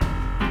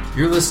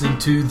You're listening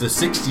to The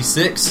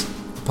 66,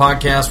 the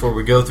podcast where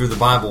we go through the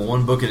Bible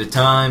one book at a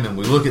time and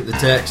we look at the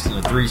text in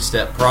a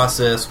three-step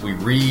process. We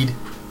read,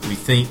 we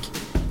think,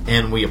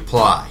 and we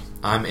apply.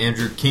 I'm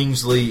Andrew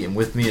Kingsley, and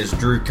with me is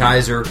Drew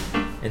Kaiser,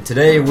 and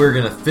today we're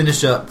going to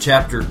finish up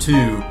chapter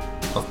 2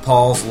 of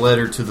Paul's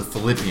letter to the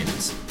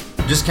Philippians.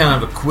 Just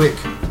kind of a quick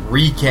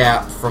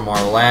recap from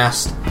our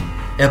last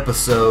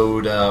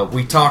episode.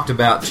 We talked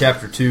about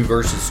chapter 2,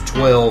 verses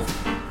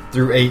 12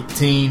 through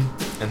 18,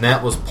 and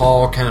that was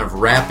Paul kind of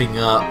wrapping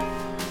up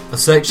a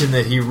section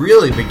that he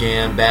really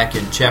began back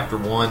in chapter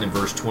 1 and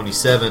verse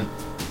 27,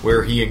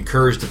 where he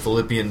encouraged the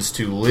Philippians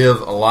to live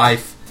a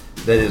life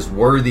that is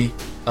worthy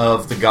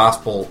of the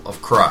gospel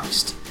of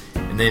Christ.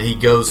 And then he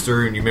goes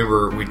through, and you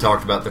remember we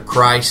talked about the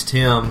Christ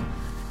hymn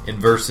in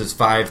verses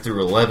 5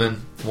 through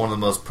 11, one of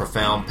the most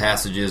profound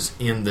passages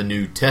in the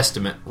New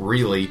Testament,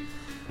 really.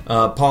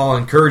 Paul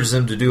encourages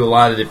them to do a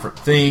lot of different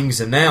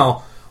things, and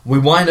now we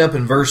wind up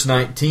in verse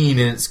 19,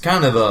 and it's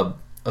kind of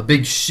a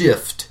big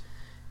shift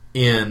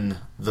in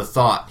the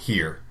thought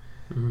here.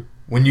 Mm-hmm.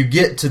 When you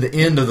get to the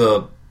end of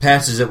the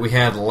passage that we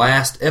had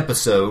last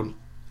episode,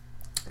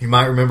 you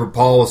might remember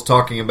Paul was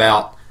talking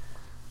about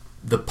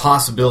the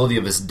possibility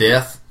of his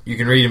death. You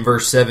can read in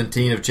verse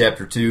 17 of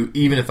chapter 2,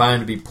 "Even if I am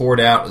to be poured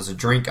out as a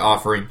drink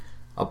offering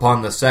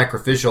upon the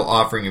sacrificial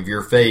offering of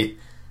your faith,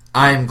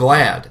 I am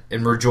glad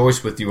and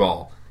rejoice with you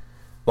all.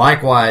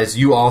 Likewise,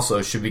 you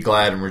also should be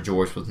glad and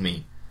rejoice with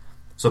me."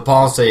 So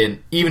Paul's saying,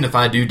 even if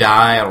I do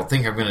die, I don't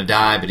think I'm going to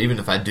die, but even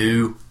if I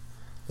do,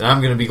 then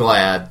I'm going to be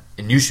glad,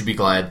 and you should be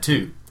glad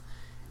too.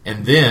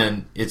 And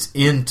then it's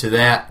into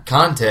that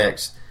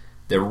context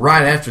that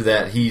right after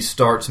that he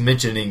starts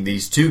mentioning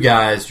these two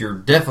guys. You're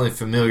definitely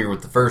familiar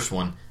with the first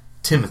one,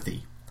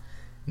 Timothy.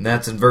 And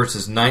that's in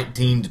verses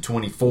 19 to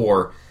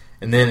 24.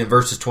 And then in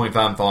verses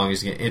 25 and following,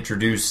 he's going to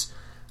introduce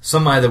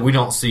somebody that we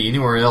don't see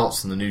anywhere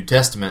else in the New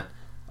Testament,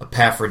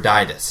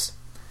 Epaphroditus.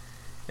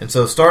 And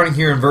so starting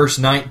here in verse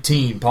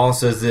 19, Paul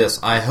says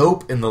this, "I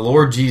hope in the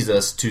Lord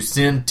Jesus to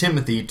send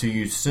Timothy to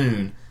you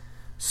soon,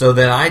 so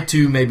that I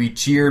too may be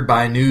cheered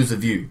by news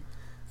of you.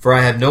 For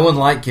I have no one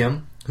like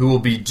him, who will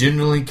be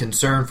genuinely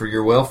concerned for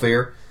your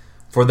welfare.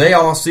 For they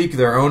all seek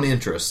their own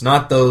interests,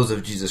 not those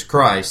of Jesus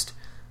Christ.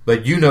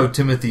 But you know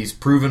Timothy's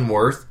proven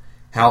worth,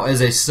 how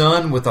as a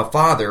son with a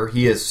father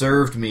he has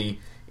served me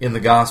in the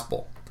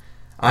gospel.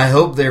 I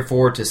hope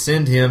therefore to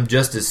send him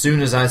just as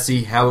soon as I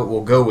see how it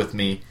will go with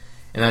me,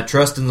 and I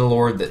trust in the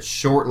Lord that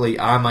shortly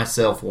I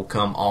myself will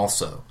come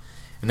also."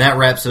 And that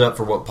wraps it up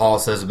for what Paul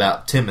says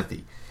about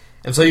Timothy.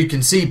 And so you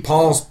can see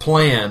Paul's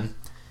plan,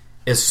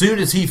 as soon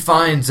as he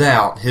finds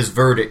out his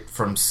verdict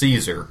from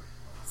Caesar,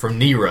 from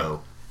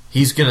Nero,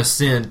 he's going to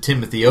send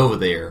Timothy over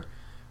there,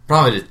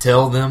 probably to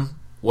tell them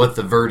what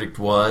the verdict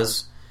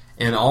was,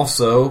 and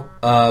also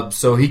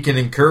so he can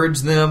encourage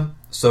them,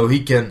 so he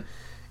can...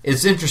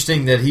 It's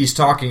interesting that he's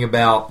talking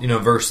about,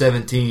 verse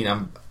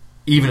 17,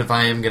 even if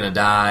I am going to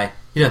die.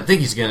 He doesn't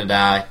think he's going to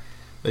die,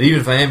 but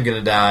even if I am going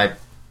to die,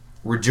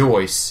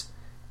 rejoice.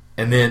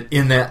 And then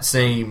in that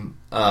same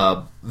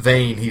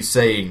vein, he's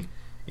saying,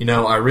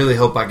 I really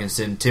hope I can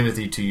send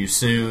Timothy to you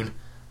soon,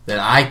 that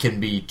I can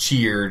be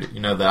cheered,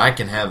 that I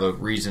can have a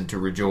reason to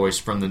rejoice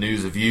from the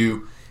news of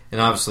you, and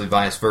obviously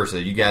vice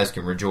versa. You guys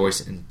can rejoice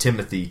in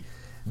Timothy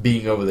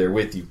being over there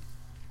with you.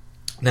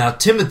 Now,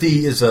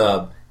 Timothy he's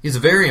a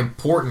very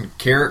important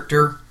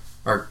character,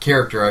 or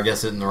character, I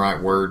guess isn't the right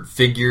word,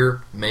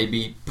 figure,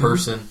 maybe,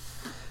 person. Mm-hmm.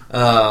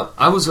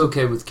 I was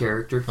okay with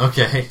character.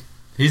 Okay.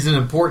 He's an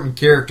important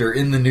character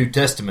in the New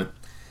Testament.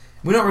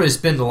 We don't really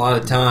spend a lot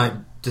of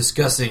time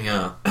discussing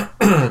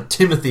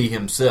Timothy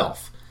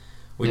himself.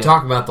 We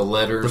talk about the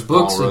letters the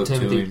books Paul wrote of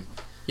Timothy. to him.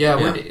 Yeah.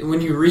 When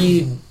you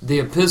read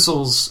the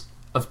epistles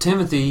of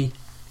Timothy,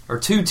 or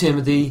to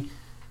Timothy,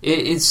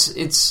 you're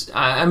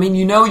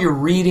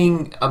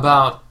reading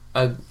about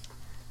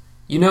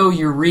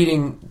you're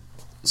reading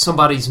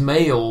somebody's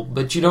mail,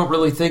 but you don't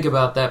really think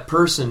about that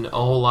person a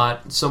whole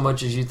lot, so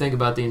much as you think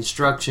about the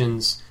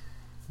instructions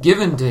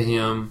given to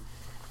him.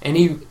 And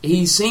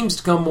he seems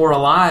to come more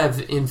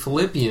alive in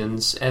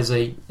Philippians as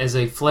a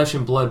flesh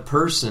and blood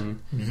person.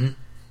 Mm-hmm.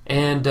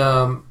 And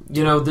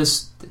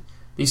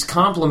these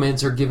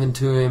compliments are given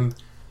to him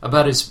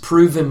about his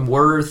proven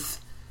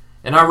worth.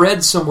 And I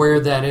read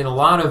somewhere that in a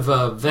lot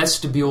of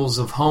vestibules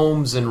of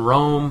homes in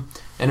Rome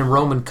and in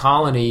Roman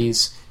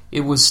colonies,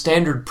 it was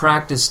standard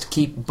practice to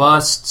keep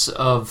busts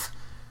of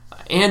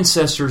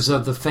ancestors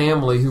of the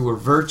family who were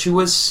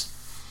virtuous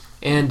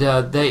and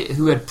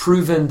who had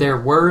proven their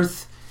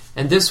worth.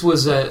 And this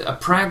was a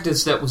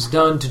practice that was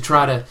done to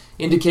try to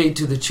indicate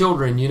to the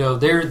children,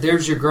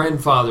 there's your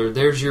grandfather,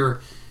 there's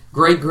your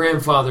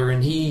great-grandfather,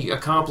 and he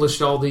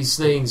accomplished all these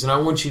things, and I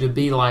want you to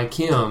be like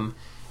him.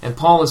 And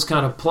Paul is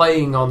kind of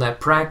playing on that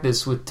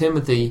practice with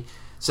Timothy,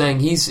 saying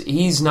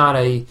he's not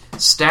a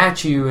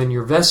statue in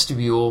your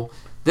vestibule.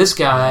 This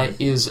guy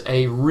is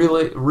a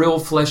real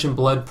flesh and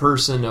blood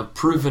person of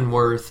proven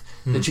worth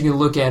that you can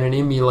look at and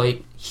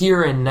emulate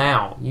here and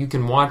now. You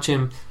can watch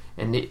him,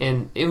 and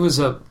it was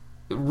a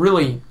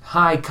really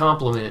high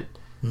compliment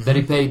that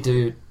he paid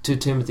to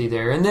Timothy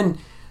there. And then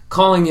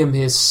calling him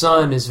his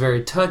son is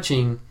very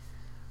touching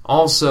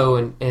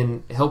also,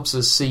 and helps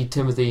us see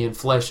Timothy in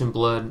flesh and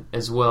blood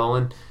as well.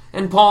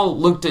 And Paul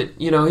looked at,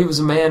 he was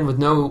a man with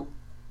no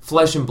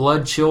flesh and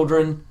blood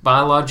children,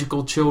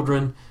 biological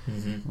children,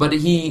 but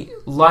he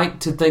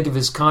liked to think of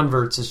his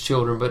converts as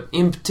children. But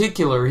in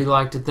particular, he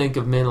liked to think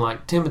of men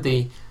like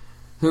Timothy,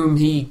 whom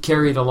he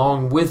carried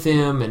along with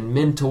him and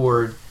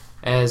mentored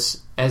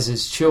as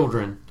his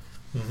children.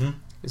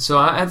 So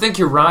I think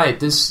you're right.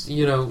 This,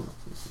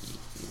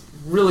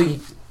 really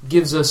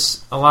gives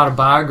us a lot of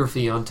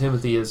biography on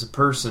Timothy as a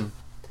person.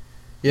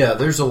 Yeah,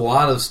 there's a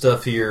lot of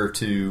stuff here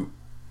to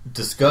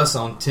discuss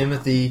on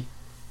Timothy,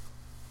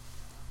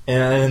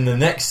 and in the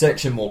next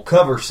section we'll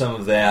cover some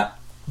of that,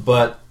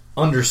 but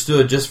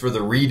understood just for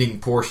the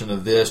reading portion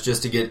of this,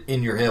 just to get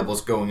in your head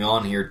what's going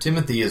on here.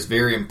 Timothy is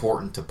very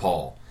important to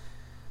Paul.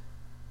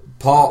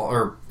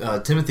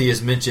 Timothy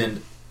is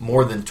mentioned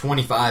more than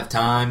 25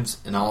 times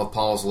in all of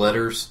Paul's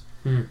letters.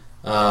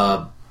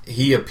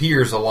 He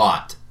appears a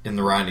lot in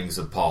the writings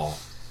of Paul.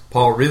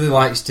 Paul really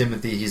likes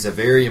Timothy. He's a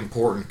very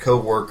important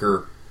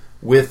co-worker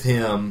with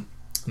him.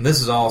 And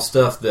this is all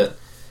stuff that,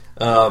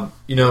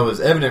 is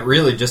evident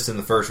really just in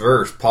the first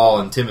verse. Paul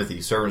and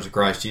Timothy, servants of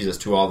Christ Jesus,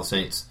 to all the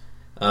saints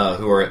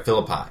who are at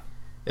Philippi.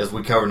 As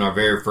we covered in our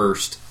very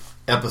first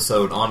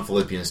episode on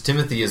Philippians,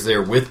 Timothy is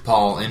there with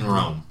Paul in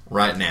Rome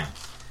right now.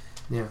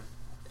 Yeah.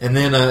 And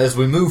then as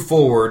we move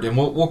forward, and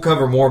we'll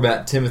cover more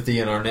about Timothy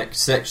in our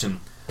next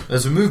section,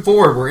 as we move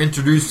forward, we're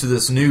introduced to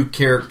this new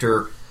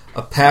character,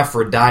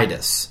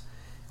 Epaphroditus.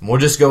 And we'll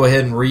just go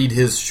ahead and read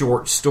his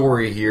short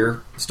story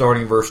here,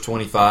 starting verse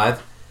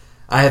 25.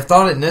 I have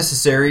thought it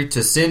necessary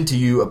to send to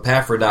you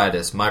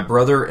Epaphroditus, my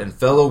brother and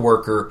fellow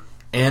worker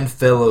and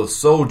fellow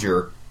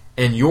soldier,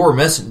 and your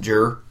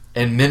messenger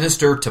and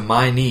minister to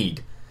my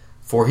need.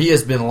 For he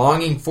has been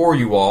longing for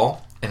you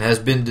all, and has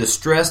been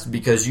distressed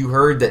because you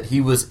heard that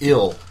he was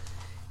ill.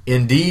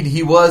 Indeed,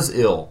 he was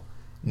ill,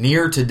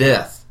 near to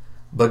death.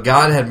 But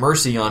God had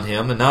mercy on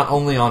him, and not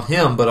only on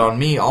him, but on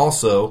me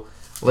also,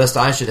 lest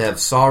I should have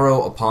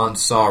sorrow upon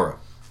sorrow.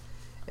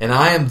 And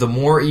I am the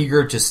more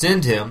eager to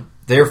send him,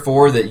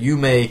 therefore, that you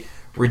may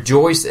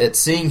rejoice at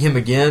seeing him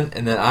again,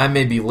 and that I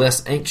may be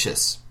less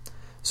anxious.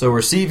 So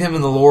receive him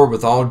in the Lord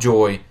with all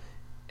joy,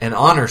 and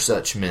honor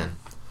such men.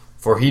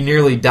 For he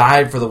nearly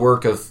died for the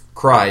work of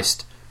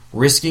Christ,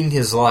 risking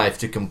his life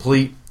to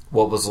complete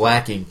what was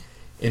lacking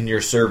in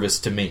your service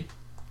to me.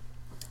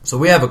 So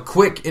we have a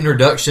quick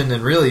introduction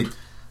and really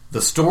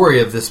the story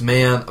of this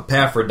man,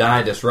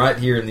 Epaphroditus, right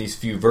here in these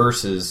few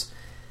verses.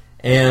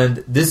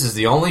 And this is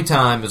the only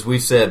time, as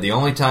we've said, the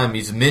only time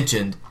he's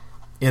mentioned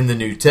in the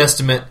New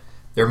Testament.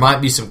 There might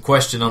be some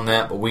question on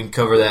that, but we can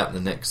cover that in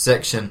the next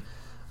section.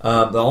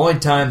 The only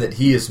time that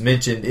he is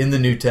mentioned in the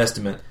New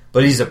Testament,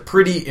 but he's a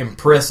pretty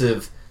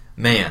impressive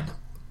man.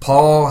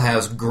 Paul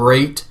has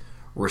great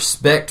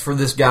respect for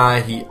this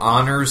guy. He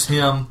honors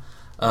him.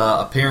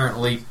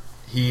 Apparently,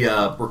 he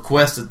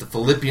requests that the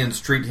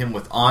Philippians treat him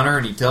with honor,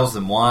 and he tells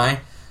them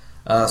why.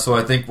 So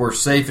I think we're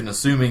safe in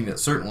assuming that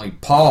certainly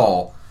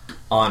Paul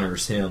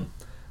honors him.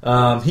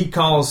 He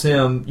calls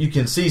him, you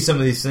can see some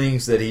of these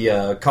things that he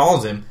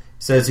calls him.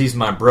 He says he's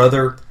my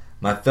brother,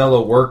 my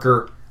fellow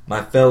worker,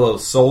 my fellow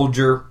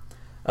soldier.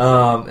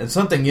 And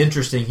something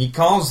interesting, he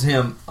calls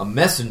him a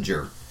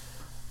messenger.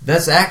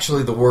 That's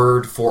actually the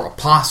word for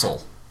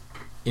apostle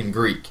in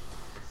Greek.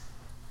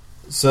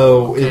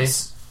 So Okay.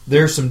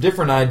 There's some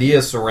different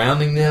ideas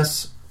surrounding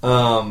this.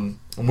 And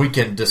we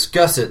can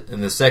discuss it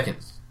in the second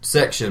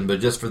section, but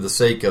just for the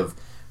sake of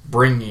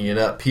bringing it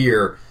up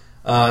here,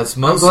 it's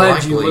most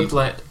likely...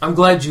 I'm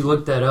glad you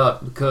looked that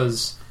up,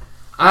 because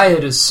I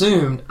had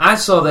assumed, I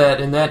saw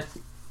that and that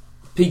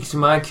piqued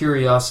my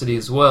curiosity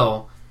as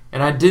well,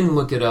 and I didn't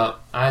look it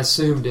up. I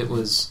assumed it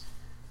was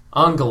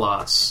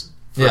angelos,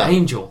 for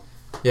angel.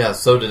 Yeah,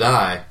 so did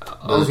I.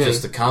 But Okay. it's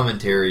just the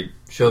commentary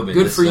showed me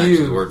Good this for is actually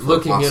you the word for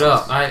looking apostle. it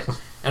up.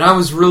 I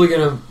was really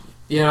gonna,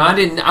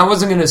 I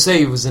wasn't gonna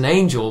say it was an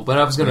angel, but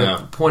I was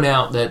gonna point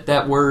out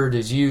that word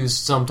is used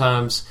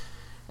sometimes,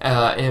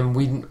 and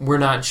we're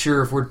not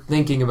sure if we're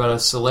thinking about a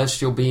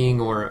celestial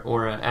being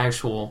or an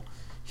actual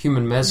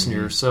human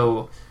messenger.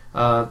 So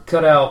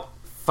cut out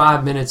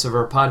 5 minutes of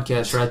our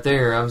podcast right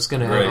there. I was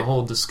gonna have a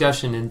whole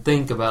discussion and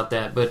think about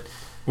that, but.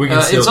 We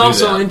can still it's do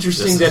also that.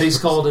 interesting that he's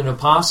called an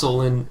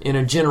apostle in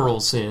a general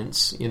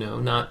sense,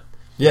 not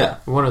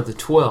one of the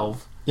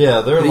 12. Yeah,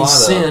 there are a lot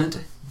sent.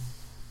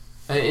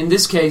 In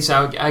this case,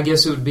 I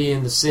guess it would be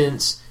in the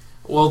sense.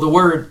 Well, the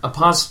word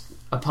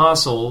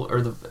apostle, or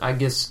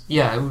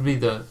it would be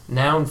the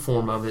noun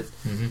form of it.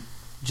 Mm-hmm.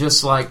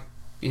 Just like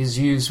is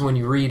used when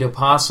you read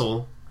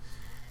apostle,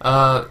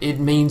 it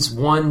means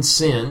one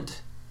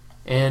sent,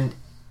 and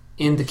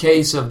in the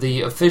case of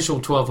the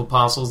official 12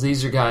 apostles,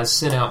 these are guys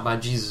sent out by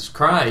Jesus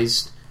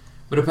Christ,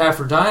 but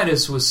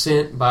Epaphroditus was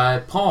sent by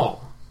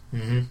Paul.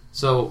 Mm-hmm.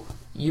 So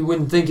you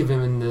wouldn't think of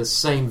him in the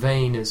same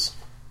vein as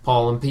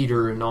Paul and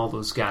Peter and all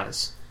those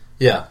guys.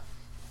 Yeah.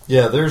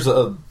 There's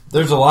a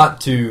lot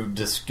to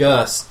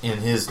discuss in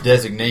his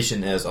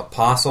designation as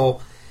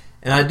apostle,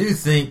 And I do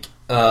think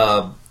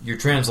your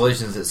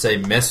translations that say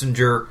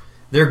messenger,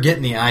 they're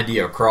getting the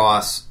idea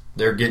across.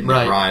 They're getting it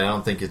right. I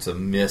don't think it's a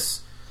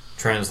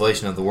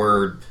mistranslation of the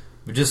word.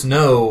 But just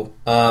know,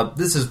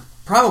 this is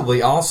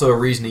probably also a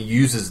reason he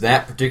uses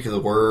that particular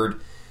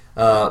word.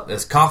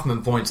 As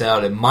Kaufman points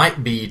out, it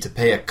might be to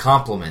pay a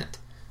compliment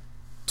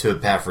to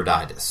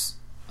Epaphroditus.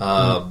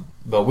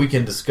 But we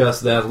can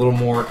discuss that a little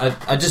more.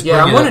 I just bring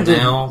it up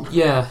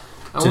now.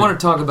 I want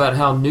to talk about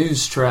how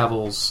news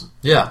travels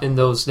in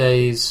those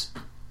days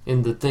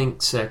in the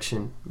think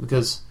section,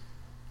 because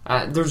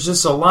there's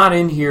just a lot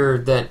in here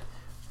that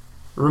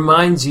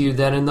reminds you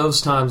that in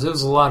those times it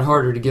was a lot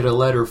harder to get a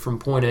letter from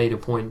point A to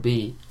point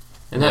B.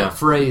 And that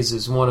phrase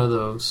is one of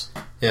those.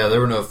 Yeah, there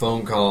were no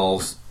phone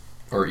calls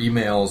or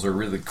emails or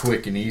really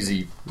quick and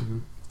easy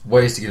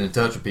ways to get in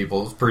touch with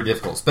people. It was pretty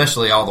difficult,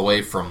 especially all the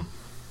way from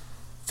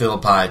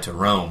Philippi to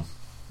Rome.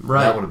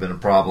 Right. That would have been a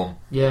problem.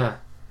 Yeah.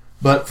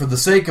 But for the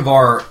sake of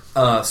our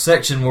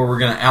section where we're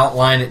going to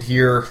outline it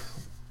here,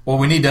 what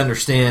we need to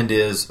understand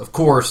is, of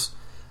course,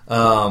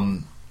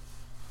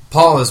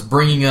 Paul is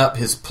bringing up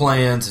his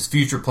plans, his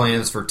future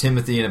plans for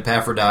Timothy and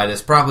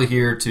Epaphroditus, probably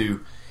here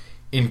to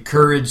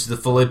encourage the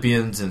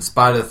Philippians in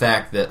spite of the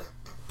fact that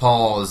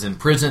Paul is in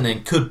prison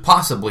and could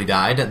possibly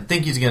die. He doesn't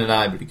think he's going to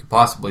die, but he could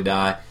possibly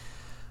die.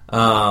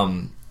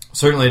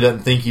 Certainly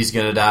doesn't think he's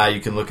going to die.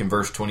 You can look in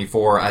verse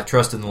 24. I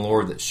trust in the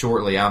Lord that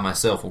shortly I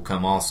myself will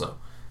come also.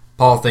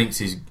 Paul thinks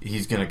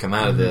he's going to come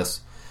out of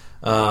this.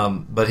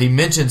 But he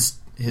mentions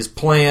his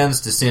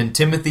plans to send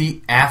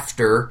Timothy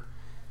after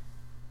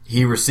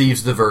he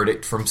receives the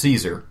verdict from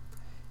Caesar.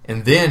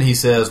 And then he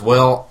says,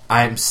 well,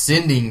 I'm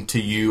sending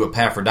to you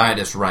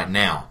Epaphroditus right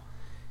now.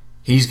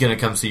 He's going to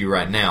come see you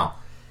right now.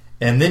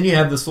 And then you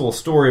have this little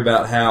story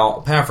about how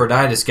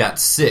Epaphroditus got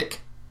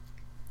sick.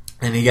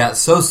 And he got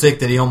so sick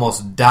that he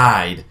almost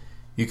died.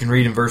 You can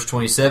read in verse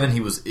 27, he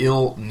was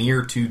ill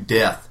near to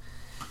death.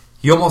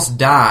 He almost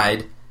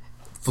died.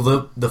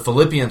 The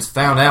Philippians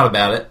found out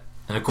about it.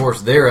 And of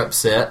course they're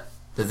upset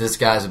that this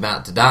guy's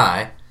about to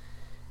die.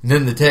 And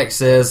then the text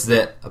says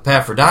that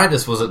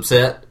Epaphroditus was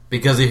upset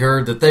because he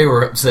heard that they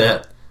were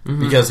upset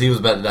because he was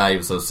about to die. He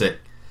was so sick.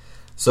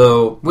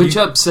 Which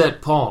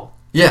upset Paul.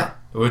 Yeah.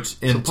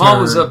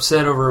 Paul was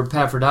upset over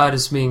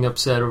Epaphroditus being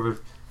upset over...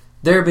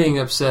 They're being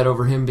upset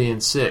over him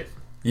being sick.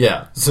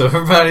 Yeah. So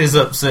everybody's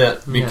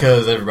upset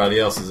because everybody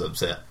else is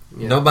upset.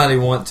 Yeah. Nobody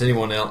wants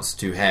anyone else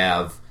to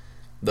have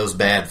those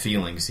bad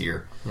feelings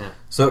here. Yeah.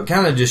 So it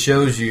kind of just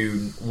shows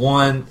you,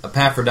 one,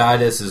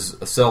 Epaphroditus is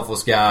a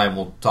selfless guy, and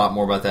we'll talk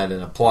more about that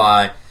in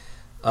Apply.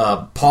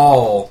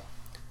 Paul,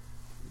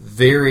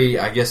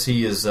 I guess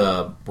he is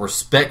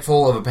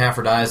respectful of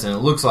Epaphroditus, and it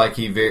looks like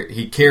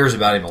he cares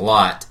about him a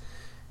lot.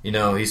 You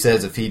know, he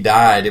says if he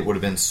died, it would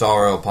have been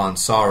sorrow upon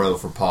sorrow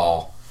for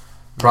Paul.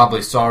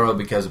 Probably sorrow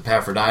because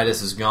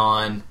Epaphroditus is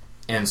gone,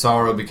 and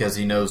sorrow because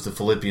he knows the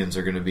Philippians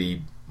are going to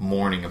be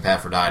mourning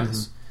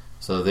Epaphroditus.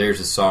 So there's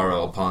his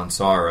sorrow upon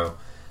sorrow.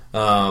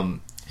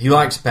 He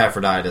likes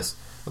Epaphroditus.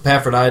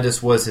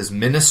 Epaphroditus was his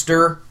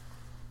minister.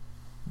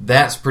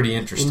 That's pretty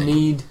interesting. In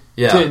need.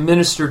 Yeah. To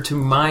minister to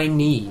my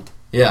need.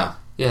 Yeah.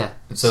 Yeah.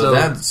 So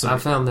I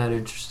found that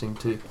interesting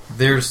too.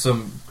 There's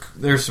some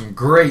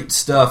great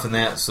stuff in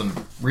that.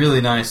 Some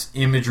really nice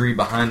imagery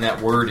behind that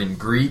word in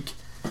Greek.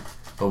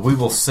 But we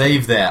will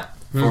save that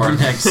for our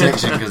next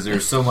section because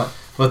there's so much.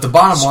 But the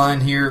bottom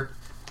line here...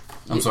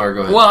 I'm sorry,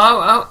 go ahead.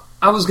 Well,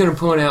 I was going to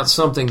point out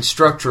something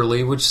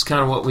structurally, which is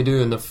kind of what we do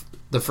in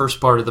the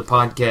first part of the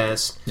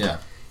podcast. Yeah.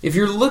 If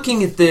you're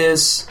looking at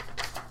this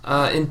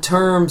in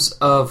terms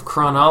of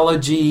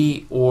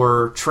chronology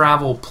or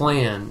travel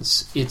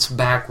plans, it's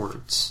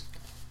backwards.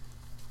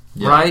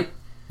 Yeah. Right?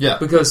 Yeah.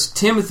 Because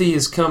Timothy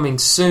is coming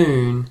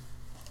soon.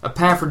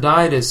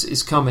 Epaphroditus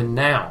is coming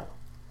now.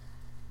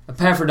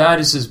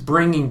 Epaphroditus is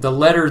bringing the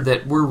letter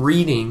that we're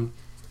reading.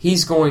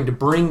 He's going to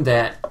bring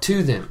that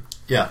to them.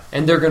 Yeah.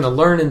 And they're going to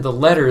learn in the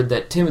letter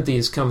that Timothy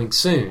is coming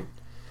soon.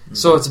 Mm-hmm.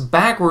 So it's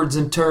backwards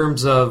in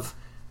terms of,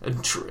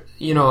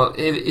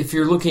 if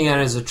you're looking at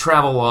it as a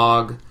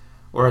travelogue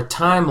or a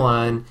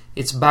timeline,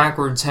 it's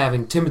backwards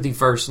having Timothy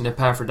first and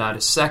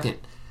Epaphroditus second.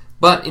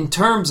 But in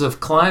terms of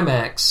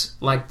climax,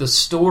 like the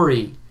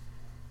story,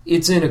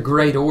 it's in a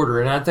great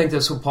order. And I think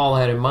that's what Paul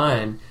had in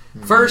mind.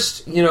 Mm-hmm.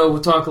 First,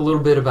 we'll talk a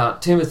little bit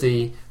about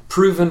Timothy,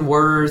 proven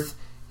worth.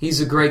 He's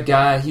a great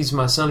guy. He's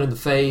my son in the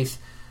faith.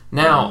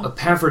 Now,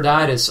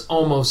 Epaphroditus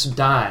almost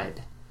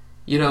died.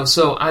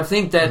 So I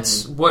think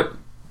that's what,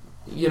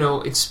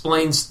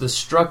 explains the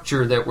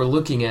structure that we're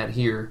looking at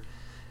here.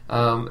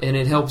 And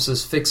it helps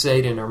us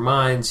fixate in our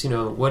minds,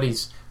 what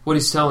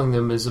he's telling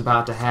them is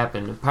about to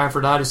happen.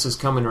 Epaphroditus is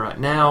coming right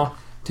now.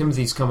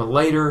 Timothy's coming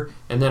later.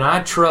 And then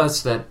I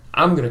trust that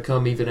I'm going to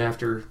come even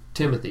after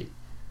Timothy.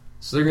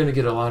 So they're going to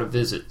get a lot of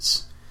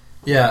visits.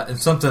 Yeah, and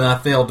something I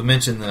failed to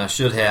mention that I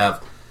should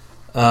have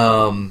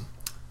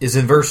is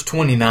in verse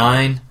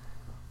 29,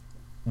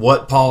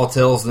 what Paul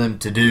tells them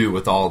to do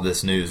with all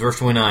this news. Verse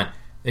 29,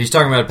 he's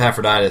talking about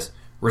Epaphroditus.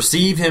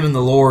 Receive him in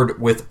the Lord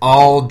with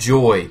all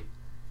joy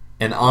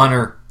and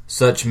honor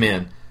such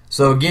men.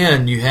 So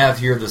again, you have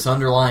here this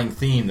underlying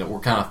theme that we're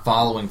kind of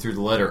following through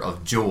the letter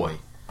of joy.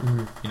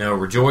 Mm-hmm.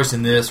 Rejoice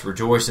in this,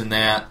 rejoice in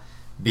that,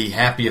 be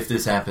happy if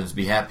this happens,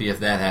 be happy if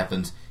that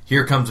happens.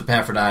 Here comes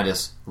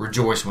Epaphroditus,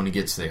 rejoice when he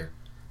gets there.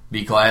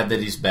 Be glad that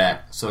he's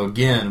back. So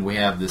again, we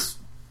have this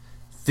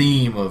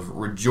theme of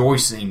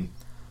rejoicing,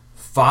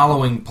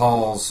 following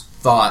Paul's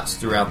thoughts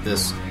throughout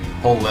this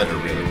whole letter,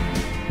 really.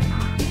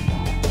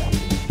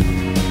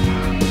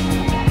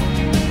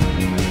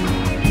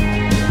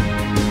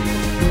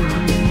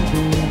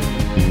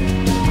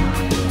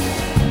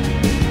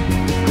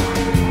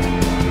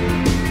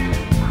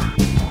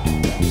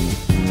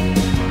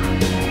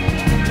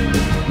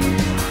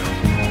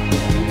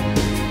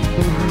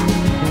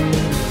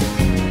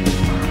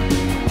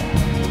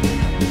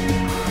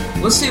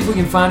 Let's see if we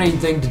can find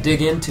anything to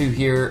dig into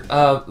here.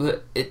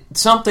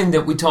 Something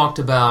that we talked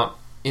about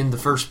in the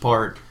first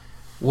part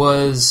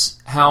was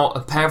how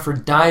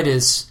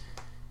Epaphroditus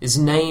is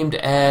named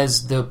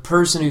as the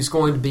person who's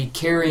going to be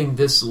carrying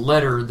this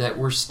letter that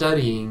we're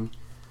studying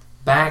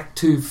back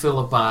to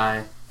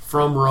Philippi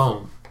from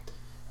Rome.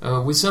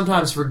 We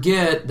sometimes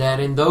forget that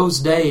in those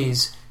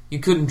days you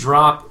couldn't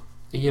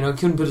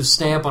couldn't put a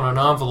stamp on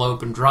an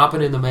envelope and drop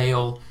it in the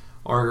mail,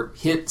 or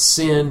hit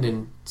send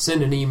and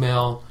send an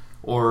email,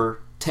 or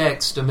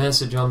text a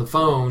message on the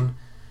phone.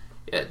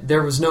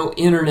 There was no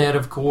internet,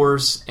 of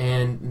course,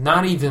 and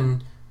not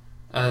even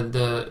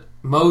the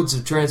modes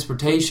of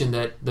transportation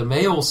that the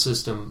mail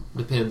system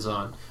depends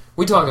on.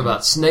 We talk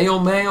about snail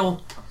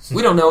mail.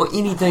 We don't know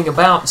anything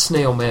about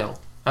snail mail.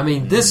 I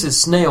mean, this is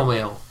snail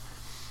mail.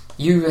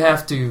 You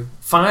have to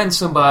find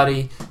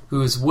somebody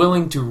who is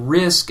willing to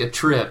risk a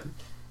trip.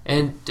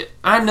 And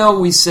I know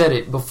we said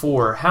it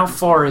before. How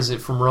far is it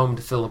from Rome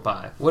to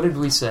Philippi? What did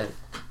we say?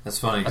 That's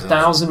funny.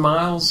 1,000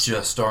 miles?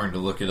 Just starting to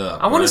look it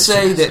up. I want to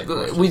say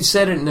that we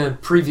said it in a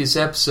previous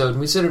episode, and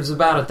we said it was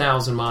about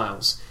 1,000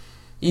 miles.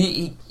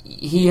 He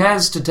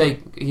has to take,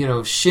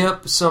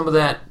 ship some of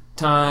that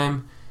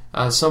time.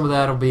 Some of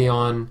that will be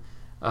on,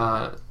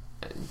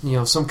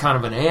 some kind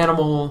of an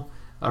animal,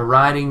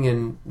 riding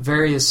in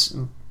various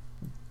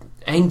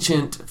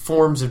ancient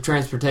forms of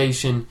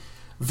transportation.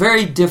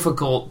 Very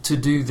difficult to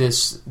do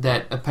this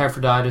that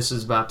Epaphroditus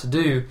is about to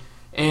do.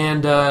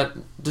 And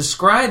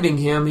describing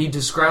him, he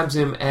describes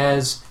him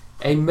as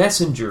a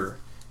messenger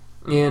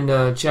in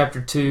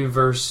chapter 2,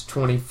 verse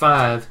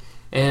 25.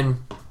 And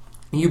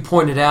you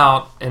pointed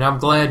out, and I'm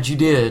glad you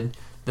did,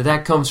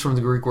 that comes from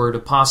the Greek word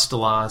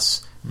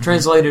apostolos,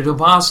 translated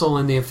apostle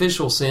in the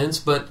official sense,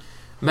 but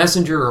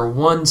messenger or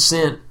one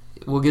sent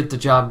will get the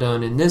job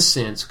done in this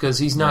sense, because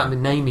he's not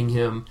naming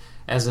him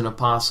as an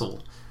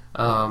apostle.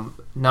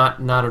 Not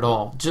at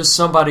all. Just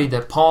somebody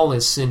that Paul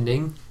is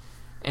sending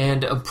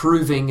and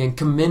approving and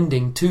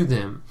commending to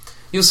them.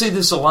 You'll see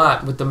this a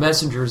lot with the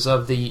messengers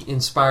of the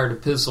inspired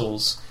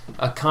epistles,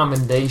 a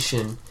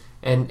commendation,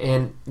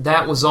 and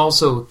that was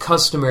also a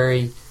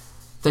customary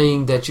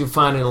thing that you'll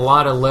find in a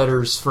lot of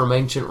letters from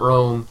ancient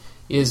Rome,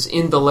 is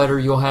in the letter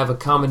you'll have a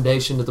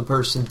commendation to the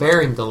person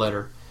bearing the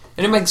letter.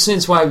 And it makes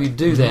sense why we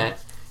do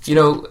that.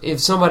 If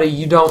somebody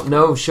you don't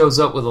know shows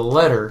up with a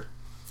letter,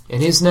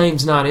 and his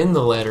name's not in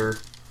the letter,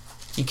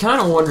 you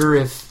kind of wonder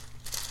if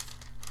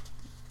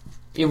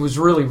it was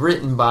really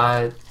written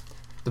by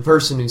the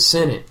person who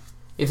sent it,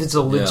 if it's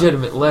a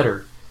legitimate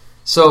letter.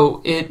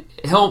 So it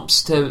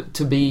helps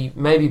to be,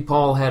 maybe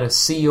Paul had a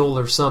seal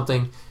or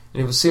something,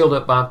 and it was sealed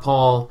up by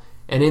Paul,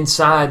 and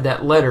inside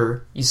that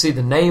letter, you see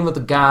the name of the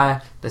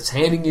guy that's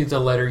handing you the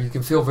letter. You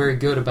can feel very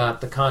good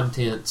about the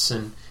contents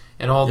and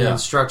all the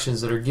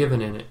instructions that are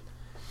given in it.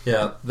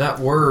 Yeah, that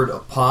word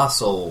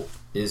apostle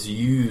is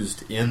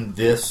used in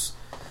this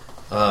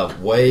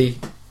way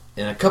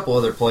in a couple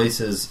other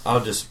places.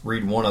 I'll just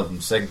read one of them.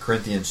 2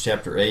 Corinthians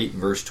chapter 8 and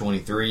verse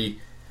 23.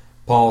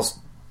 Paul's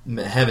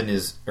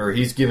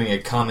he's giving a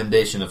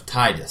commendation of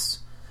Titus.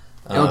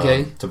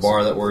 To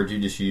borrow that word you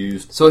just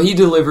used. So he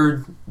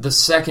delivered the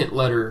second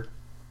letter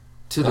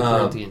to the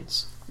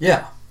Corinthians.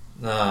 Yeah.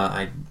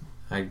 I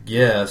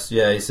guess.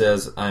 Yeah, he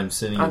says, I'm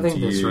sending him to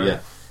you. That's right. Yeah.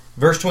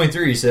 Verse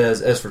 23, he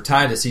says, as for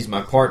Titus, he's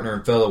my partner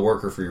and fellow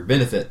worker for your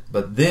benefit.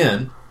 But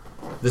then,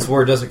 this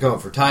word doesn't come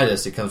up for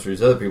Titus, it comes for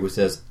these other people. It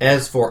says,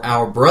 as for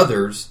our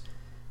brothers,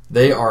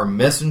 they are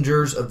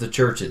messengers of the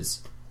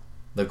churches,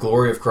 the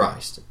glory of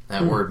Christ.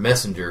 That word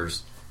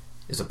messengers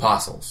is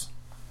apostles.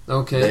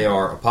 Okay. They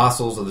are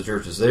apostles of the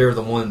churches. They are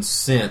the ones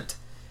sent.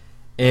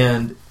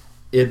 And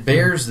it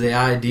bears the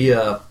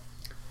idea,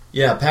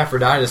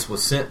 Epaphroditus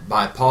was sent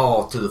by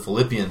Paul to the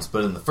Philippians,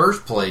 but in the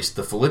first place,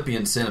 the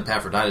Philippians sent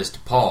Epaphroditus to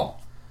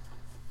Paul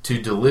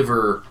to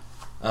deliver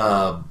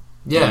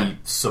the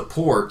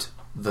support,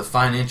 the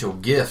financial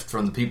gift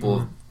from the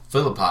people of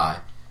Philippi.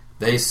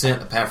 They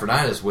sent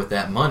Epaphroditus with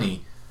that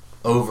money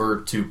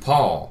over to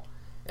Paul.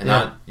 And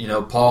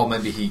Paul,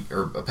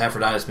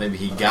 Epaphroditus, maybe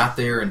he got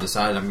there and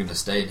decided, I'm going to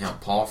stay and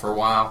help Paul for a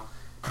while.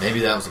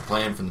 Maybe that was the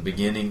plan from the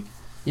beginning.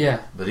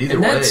 Yeah. But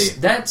either way,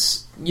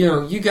 that's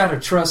you got to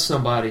trust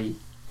somebody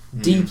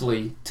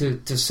deeply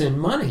to send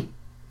money.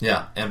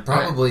 Yeah, and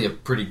probably a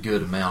pretty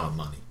good amount of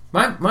money.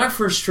 My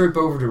first trip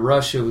over to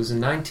Russia was in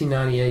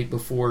 1998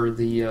 before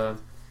the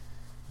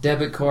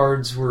debit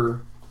cards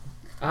were...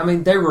 I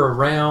mean, they were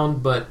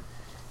around, but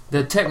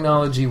the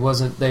technology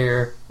wasn't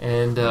there.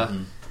 And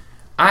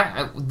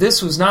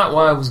this was not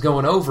why I was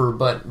going over,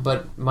 but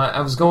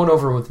I was going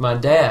over with my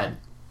dad.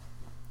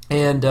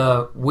 And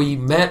we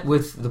met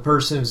with the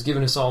person who was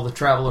giving us all the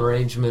travel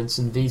arrangements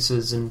and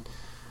visas and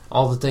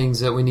all the things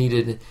that we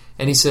needed.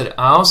 And he said,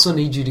 I also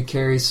need you to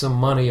carry some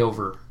money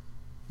over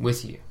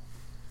with you.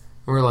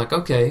 And we're like,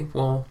 okay,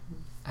 well,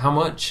 how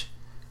much?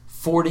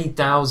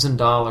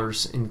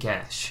 $40,000 in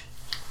cash.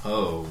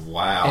 Oh,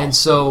 wow. And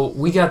so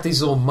we got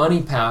these little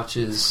money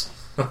pouches,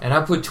 and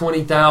I put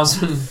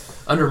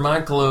 $20,000 under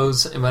my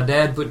clothes, and my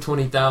dad put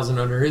 $20,000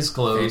 under his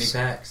clothes.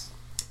 Fanny packs?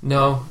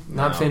 No,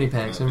 not fanny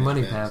packs. They're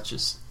money packs.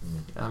 pouches.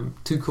 I'm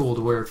too cool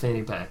to wear a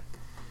fanny pack.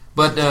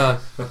 But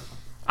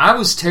I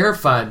was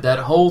terrified that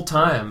whole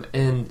time,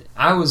 and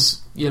I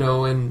was,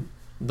 in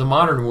the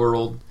modern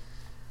world,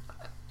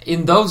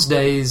 in those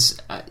days,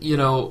 I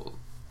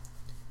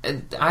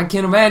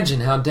can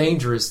imagine how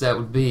dangerous that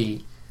would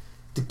be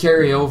to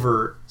carry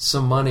over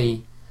some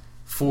money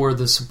for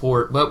the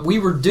support. But we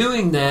were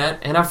doing that,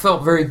 and I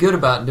felt very good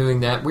about doing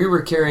that. We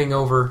were carrying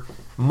over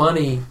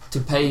money to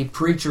pay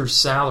preachers'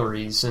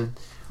 salaries, and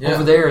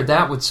over there,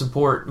 that would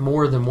support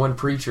more than one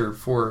preacher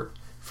for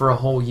a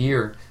whole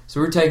year.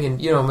 So we're taking,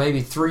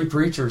 maybe 3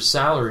 preachers'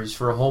 salaries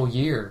for a whole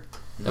year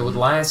that would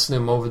last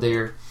them over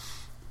there.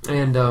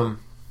 And,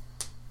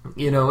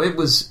 it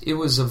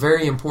was a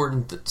very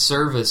important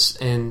service,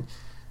 and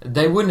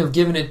they wouldn't have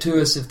given it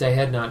to us if they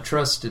had not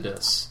trusted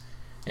us.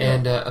 Yeah.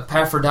 And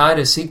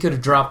Epaphroditus, he could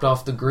have dropped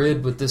off the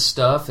grid with this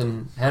stuff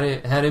and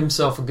had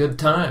himself a good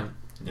time.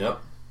 Yep.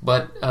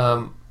 But,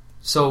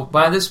 so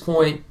by this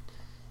point,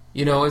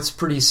 it's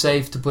pretty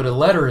safe to put a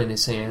letter in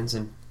his hands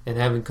and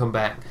have him come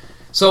back.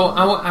 So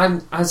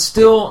I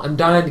still am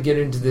dying to get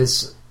into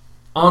this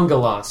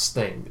angelos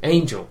thing,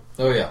 angel.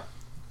 Oh, yeah.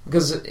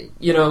 Because,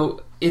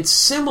 it's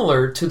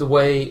similar to the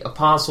way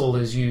apostle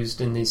is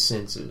used in these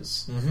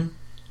senses. Mm-hmm.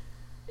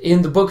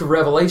 In the book of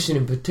Revelation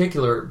in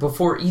particular,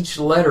 before each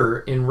letter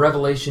in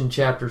Revelation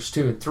chapters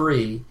 2 and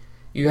 3,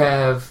 you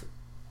have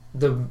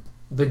the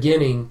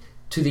beginning,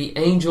 to the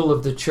angel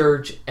of the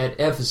church at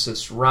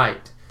Ephesus,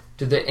 write.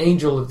 To the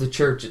angel of the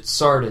church at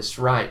Sardis,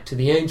 write. To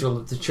the angel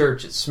of the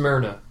church at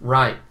Smyrna,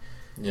 write.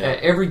 Yeah.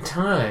 Every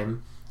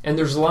time, and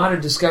there's a lot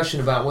of discussion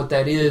about what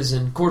that is,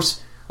 and of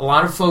course, a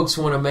lot of folks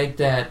want to make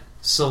that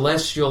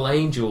celestial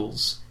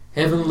angels,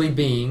 heavenly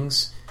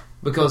beings,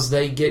 because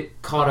they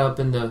get caught up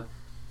in the...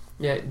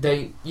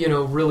 they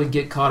really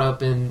get caught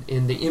up in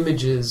the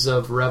images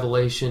of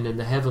Revelation and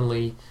the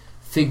heavenly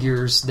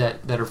figures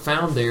that are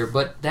found there,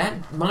 but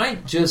that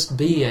might just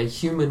be a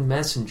human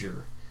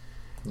messenger.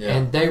 Yeah.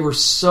 And they were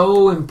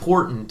so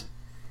important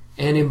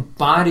and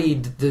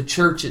embodied the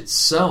church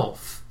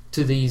itself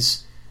to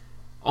these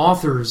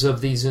authors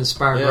of these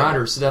inspired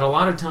writers that a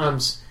lot of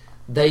times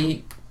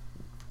they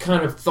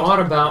kind of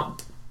thought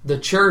about the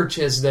church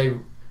as they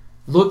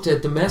looked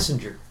at the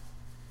messenger.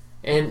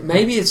 And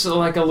maybe it's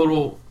like a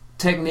little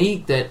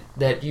technique that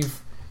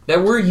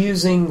we're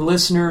using,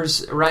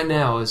 listeners, right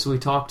now as we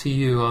talk to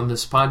you on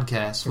this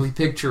podcast. We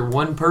picture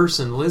one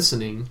person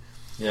listening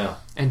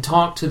and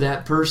talk to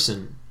that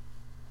person.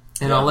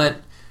 And I'll let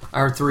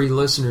our 3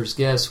 listeners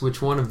guess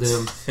which one of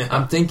them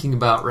I'm thinking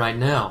about right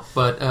now.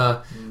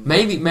 But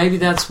maybe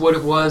that's what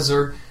it was,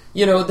 or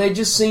they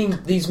just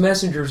seemed, these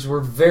messengers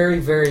were very,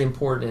 very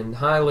important and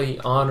highly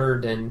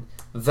honored and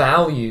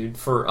valued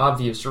for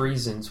obvious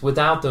reasons.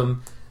 Without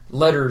them,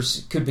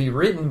 letters could be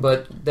written,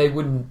 but they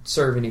wouldn't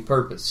serve any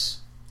purpose.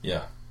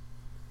 Yeah.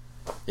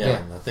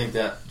 And I think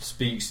that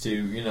speaks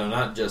to,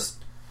 not just...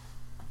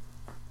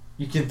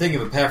 You can think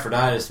of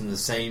Epaphroditus in the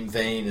same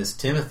vein as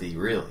Timothy,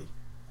 really.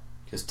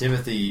 Because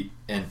Timothy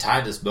and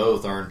Titus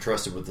both are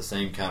entrusted with the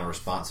same kind of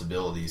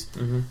responsibilities.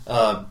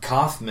 Mm-hmm.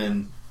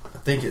 Kaufman, I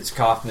think it's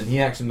Kaufman, he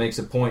actually makes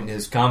a point in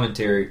his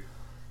commentary.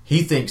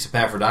 He thinks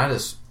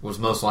Epaphroditus was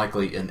most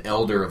likely an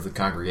elder of the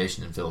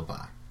congregation in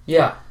Philippi.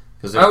 Yeah.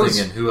 Because they're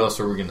thinking, who else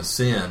are we going to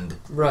send?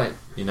 Right.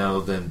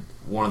 Than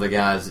one of the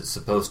guys that's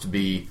supposed to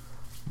be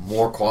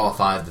more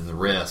qualified than the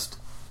rest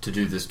to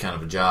do this kind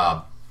of a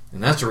job.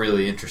 And that's a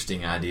really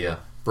interesting idea.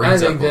 I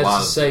think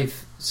that's a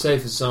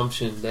safe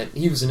assumption that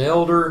he was an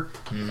elder,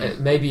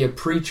 maybe a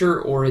preacher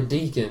or a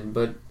deacon,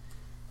 but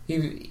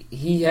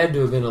he had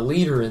to have been a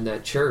leader in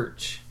that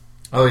church.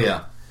 Oh,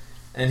 yeah.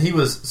 And he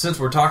was, since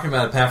we're talking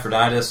about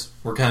Epaphroditus,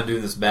 we're kind of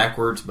doing this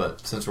backwards,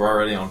 but since we're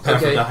already on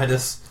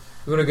Epaphroditus...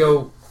 Okay. You want to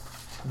go...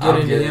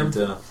 Get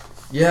into him?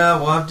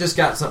 I've just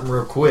got something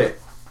real quick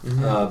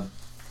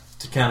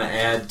to kind of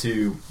add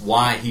to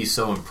why he's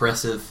so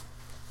impressive.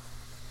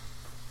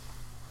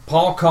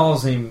 Paul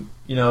calls him,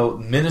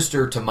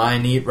 minister to my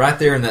need, right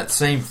there in that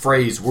same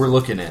phrase we're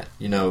looking at,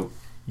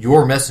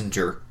 your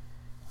messenger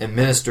and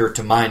minister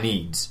to my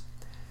needs.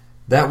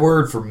 That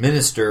word for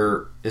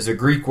minister is a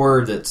Greek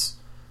word that's,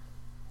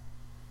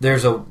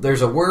 there's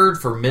a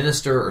word for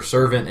minister or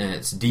servant, and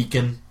it's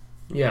deacon.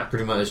 Yeah.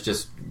 Pretty much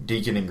just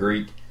deacon in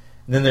Greek.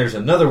 And then there's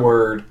another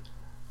word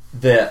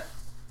that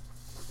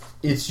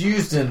it's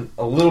used in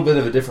a little bit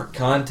of a different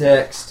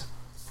context.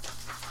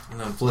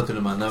 And I'm flipping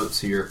to my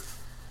notes here.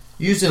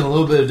 Used in a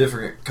little bit of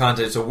different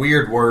context. A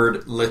weird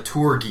word,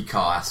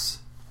 liturgikos.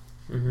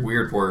 Mm-hmm.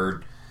 Weird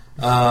word.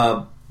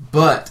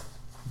 But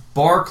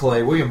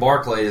William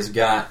Barclay has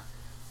got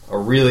a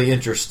really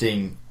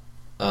interesting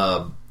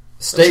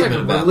statement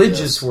like about religious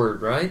this.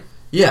 word, right?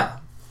 Yeah.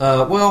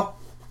 Well,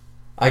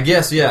 I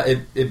guess, yeah,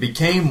 it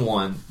became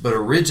one, but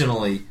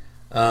originally,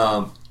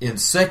 in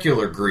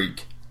secular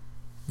Greek,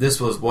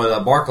 this was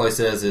what Barclay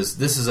says is,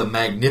 this is a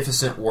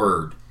magnificent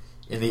word.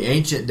 In the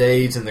ancient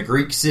days in the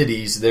Greek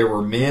cities, there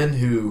were men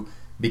who,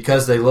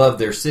 because they loved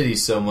their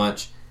cities so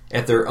much,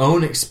 at their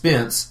own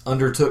expense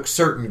undertook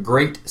certain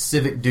great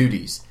civic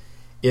duties.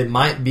 It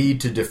might be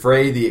to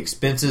defray the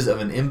expenses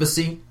of an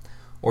embassy,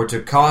 or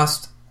to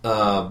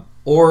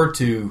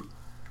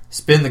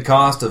spend the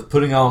cost of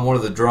putting on one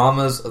of the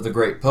dramas of the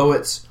great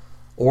poets,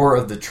 or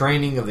of the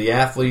training of the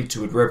athletes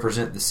who would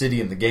represent the city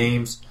in the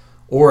games,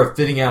 or of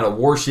fitting out a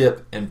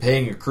warship and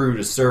paying a crew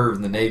to serve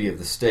in the navy of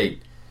the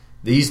state.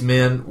 These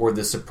men were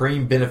the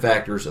supreme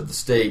benefactors of the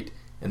state,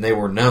 and they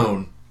were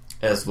known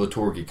as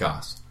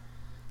liturgikos.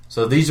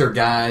 So these are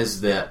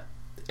guys that,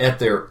 at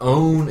their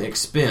own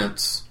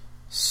expense,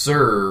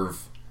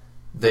 serve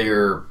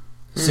their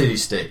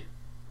city-state.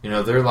 You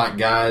know, they're like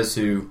guys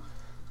who...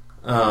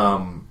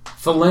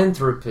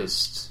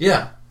 philanthropists.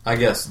 Yeah, I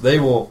guess. They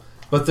will...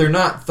 But they're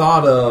not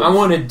thought of... I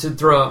wanted to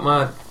throw out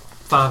my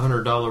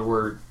 $500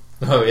 word.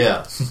 Oh,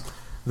 yeah.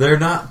 They're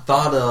not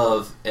thought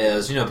of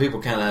as,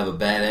 people kind of have a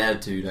bad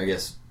attitude, I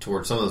guess,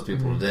 towards some of those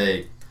people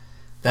today.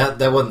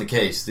 That wasn't the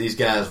case. These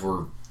guys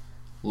were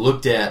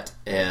looked at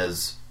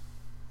as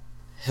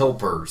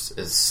helpers,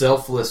 as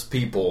selfless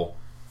people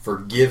for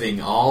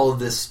giving all of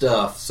this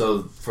stuff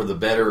so for the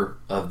better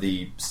of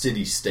the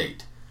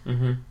city-state.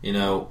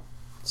 Mm-hmm.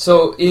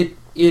 So it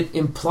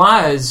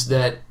implies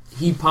that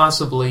he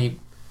possibly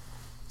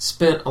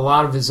spent a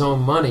lot of his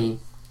own money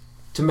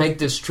to make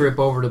this trip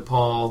over to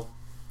Paul,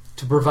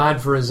 to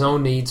provide for his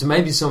own needs,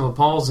 maybe some of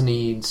Paul's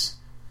needs.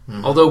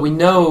 Mm-hmm. Although we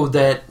know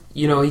that,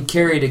 he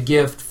carried a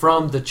gift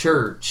from the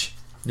church.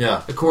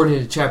 Yeah. According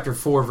to chapter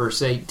 4,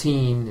 verse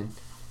 18. And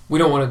we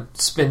don't want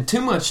to spend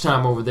too much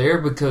time over there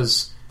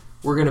because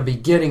we're going to be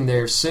getting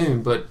there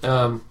soon. But,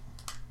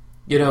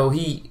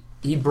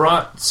 he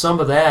brought some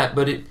of that,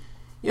 but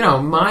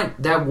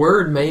that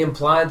word may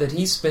imply that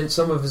he spent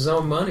some of his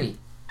own money.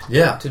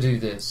 Yeah. To do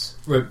this.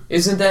 Right.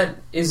 Isn't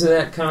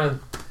that kind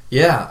of...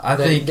 Yeah, I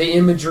think... The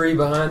imagery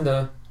behind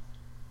the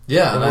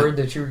word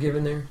that you were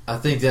given there? I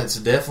think that's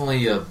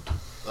definitely a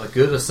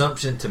good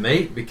assumption to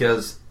make,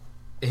 because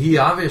he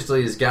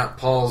obviously has got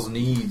Paul's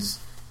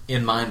needs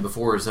in mind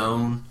before his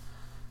own,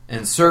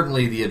 and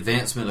certainly the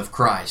advancement of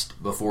Christ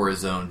before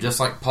his own, just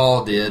like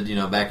Paul did,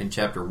 back in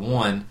chapter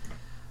 1,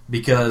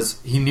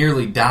 because he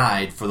nearly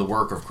died for the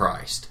work of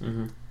Christ.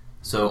 Mm-hmm.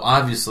 So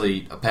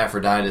obviously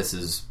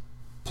Epaphroditus'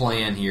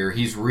 plan here,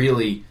 he's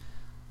really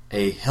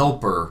a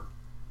helper.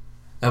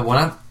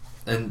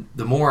 And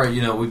the more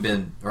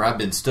I've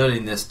been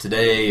studying this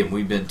today, and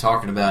we've been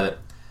talking about it.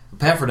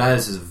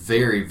 Epaphroditus is a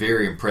very,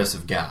 very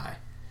impressive guy.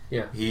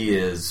 Yeah, he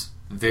is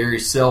very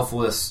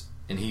selfless,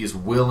 and he is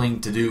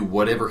willing to do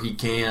whatever he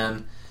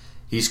can.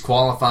 He's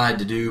qualified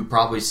to do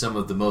probably some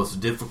of the most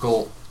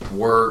difficult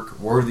work,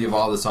 worthy of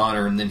all this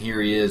honor. And then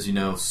here he is,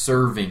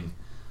 serving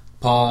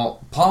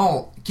Paul.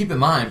 Paul, keep in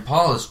mind,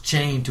 Paul is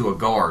chained to a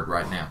guard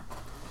right now.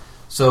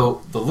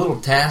 So the little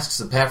tasks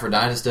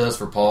Epaphroditus does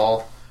for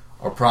Paul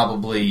are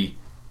probably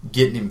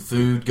getting him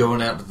food,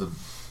 going out to the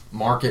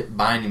market,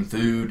 buying him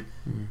food,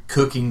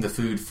 cooking the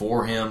food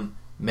for him,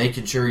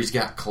 making sure he's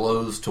got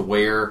clothes to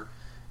wear,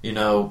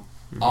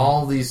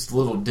 all these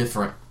little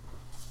different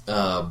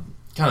kind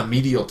of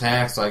medial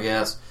tasks, I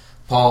guess.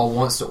 Paul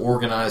wants to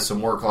organize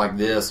some work like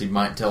this. He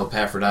might tell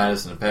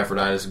Epaphroditus, and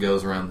Epaphroditus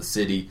goes around the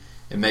city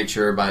and makes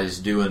sure everybody's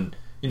doing,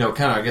 kind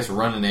of, I guess,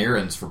 running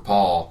errands for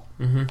Paul,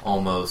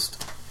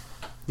 almost.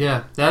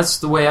 Yeah, that's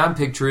the way I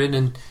picture it,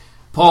 and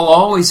Paul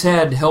always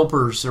had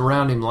helpers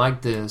around him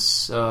like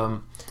this.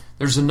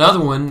 There's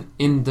another one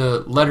in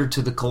the letter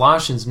to the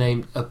Colossians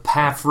named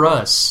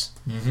Epaphroditus.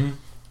 Mm-hmm.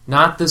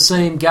 Not the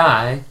same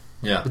guy,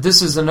 but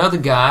this is another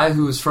guy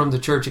who was from the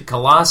church at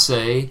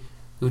Colossae,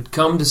 who'd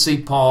come to see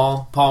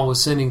Paul. Paul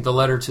was sending the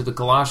letter to the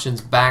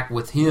Colossians back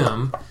with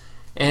him.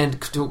 And,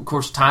 of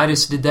course,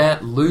 Titus did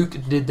that. Luke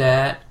did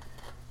that.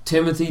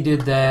 Timothy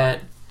did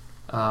that.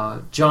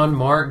 John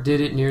Mark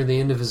did it near the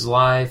end of his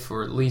life,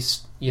 or at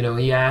least,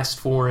 he asked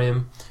for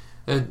him.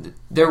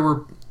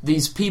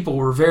 These people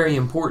were very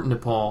important to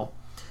Paul.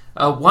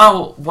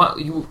 While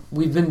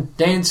we've been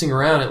dancing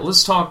around it,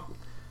 let's talk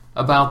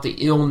about the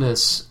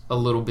illness a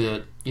little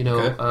bit,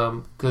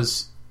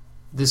 because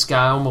this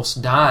guy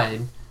almost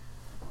died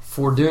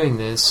for doing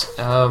this.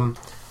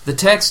 The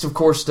text, of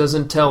course,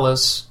 doesn't tell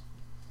us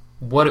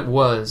what it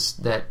was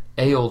that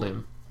ailed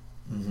him.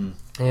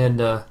 Mm-hmm.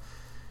 And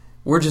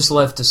we're just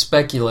left to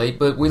speculate,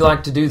 but we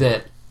like to do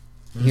that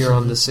here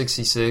on the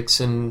 66.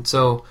 And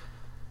so,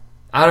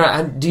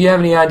 do you have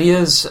any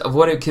ideas of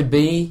what it could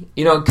be?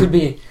 It could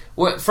be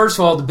Well, first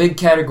of all, the big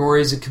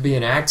category is it could be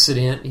an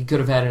accident. He could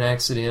have had an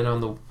accident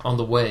on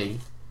the way.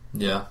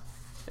 Yeah.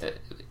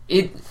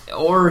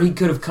 Or he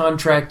could have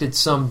contracted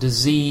some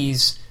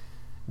disease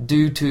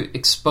due to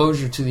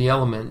exposure to the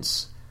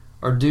elements,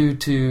 or due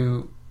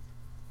to,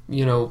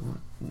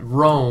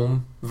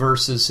 Rome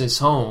versus his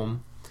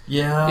home.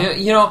 Yeah.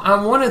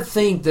 I want to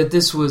think that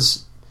this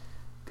was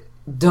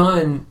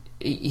done.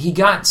 He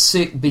got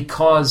sick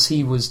because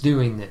he was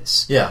doing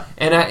this. Yeah.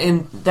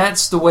 And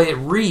that's the way it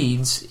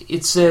reads.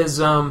 It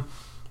says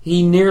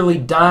he nearly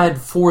died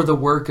for the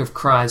work of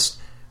Christ,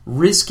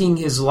 risking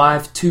his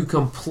life to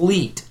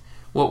complete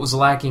what was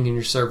lacking in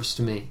your service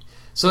to me.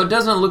 So it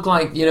doesn't look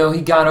like,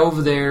 he got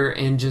over there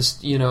and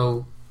just,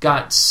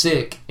 got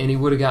sick, and he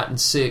would have gotten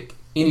sick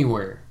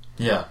anywhere.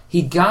 Yeah.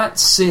 He got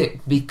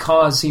sick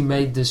because he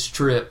made this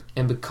trip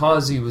and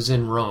because he was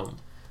in Rome.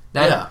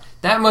 That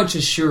much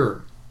is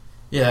sure.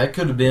 Yeah, it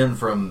could have been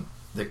from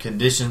the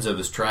conditions of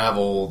his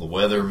travel. The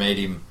weather made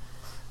him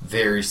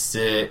very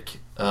sick.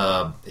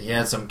 He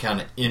had some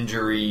kind of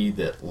injury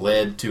that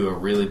led to a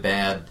really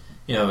bad,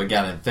 it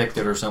got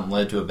infected or something,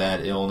 led to a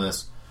bad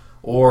illness.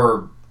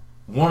 Or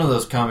one of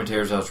those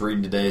commentators I was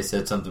reading today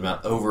said something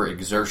about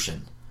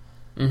overexertion.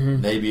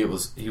 Mm-hmm. Maybe he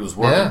was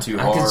working too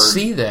hard. I can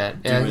see that.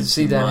 I can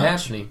see that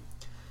happening.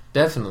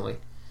 Definitely.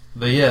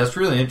 But yeah, it's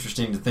really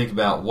interesting to think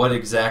about what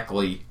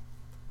exactly,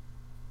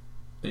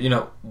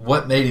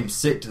 what made him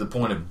sick to the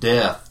point of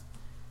death.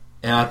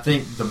 And I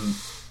think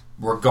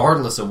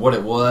regardless of what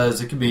it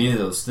was, it could be any of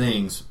those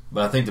things.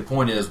 But I think the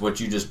point is what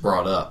you just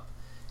brought up.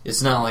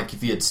 It's not like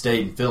if he had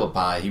stayed in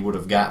Philippi, he would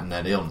have gotten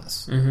that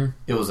illness. Mm-hmm.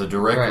 It was a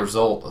direct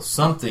result of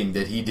something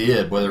that he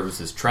did, whether it was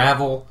his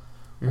travel,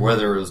 or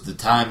whether it was the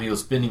time he was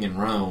spending in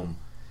Rome.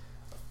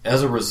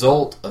 As a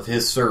result of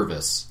his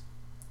service,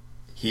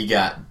 he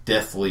got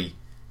deathly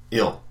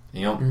ill.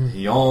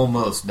 He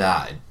almost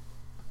died.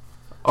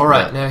 All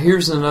right, now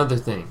here's another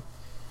thing.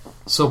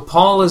 So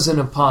Paul is an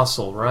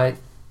apostle, right?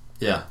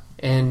 Yeah.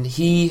 And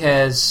he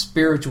has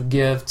spiritual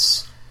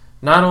gifts.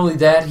 Not only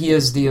that, he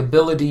has the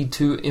ability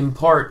to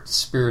impart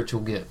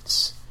spiritual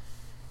gifts.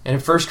 And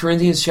in 1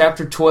 Corinthians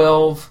chapter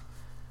 12,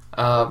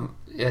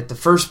 at the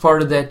first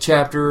part of that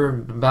chapter,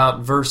 about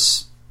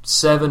verse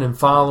 7 and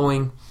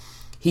following,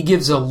 he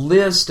gives a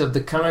list of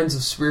the kinds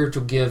of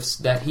spiritual gifts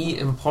that he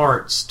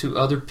imparts to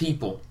other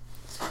people.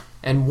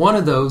 And one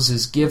of those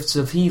is gifts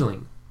of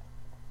healing.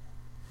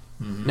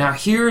 Mm-hmm. Now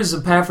here is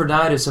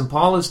Epaphroditus, and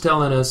Paul is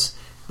telling us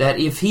that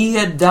if he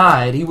had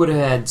died, he would have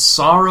had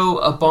sorrow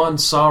upon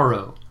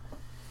sorrow.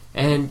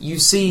 And you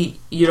see,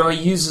 he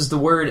uses the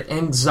word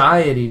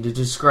anxiety to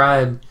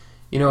describe,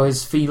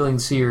 his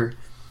feelings here.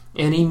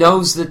 And he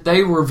knows that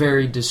they were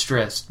very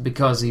distressed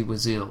because he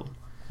was ill.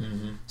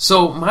 Mm-hmm.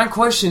 So my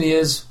question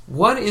is,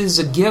 what is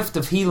a gift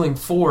of healing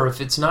for if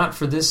it's not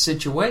for this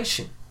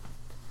situation?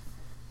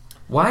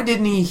 Why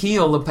didn't he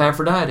heal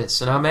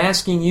Epaphroditus? And I'm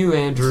asking you,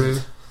 Andrew,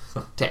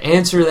 to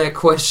answer that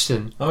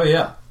question. Oh,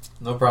 yeah.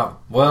 No problem.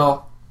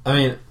 Well,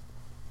 I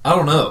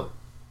don't know.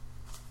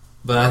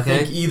 But I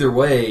think either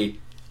way...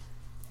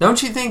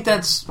 Don't you think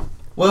that's...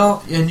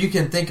 Well, and you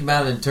can think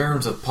about it in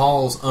terms of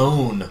Paul's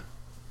own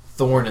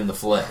thorn in the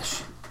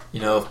flesh.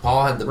 If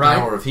Paul had the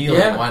power of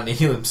healing, why didn't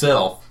he heal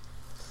himself?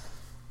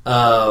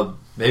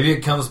 Maybe it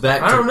comes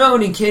back to... I don't know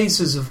any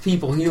cases of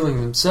people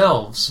healing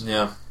themselves.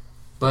 Yeah.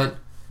 But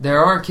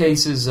there are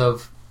cases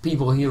of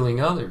people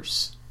healing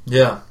others.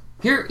 Yeah.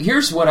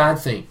 Here's what I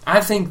think. I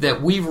think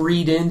that we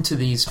read into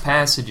these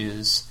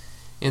passages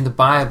in the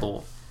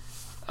Bible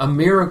a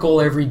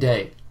miracle every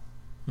day.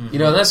 Mm-hmm.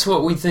 That's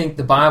what we think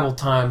the Bible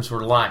times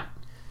were like.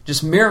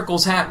 Just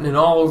miracles happening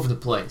all over the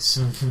place.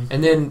 Mm-hmm.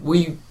 And then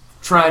we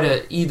try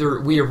to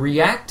we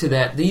react to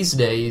that these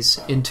days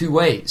in two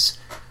ways.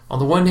 On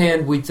the one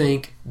hand, we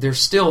think they're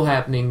still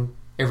happening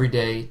every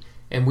day,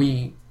 and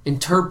we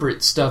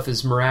interpret stuff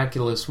as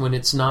miraculous when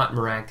it's not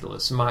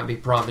miraculous. It might be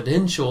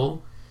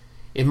providential,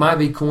 it might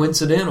be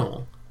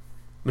coincidental,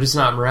 but it's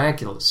not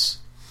miraculous.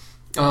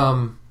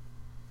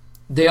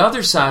 The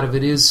other side of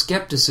it is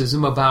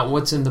skepticism about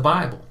what's in the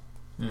Bible.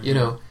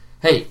 Mm-hmm.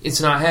 Hey, it's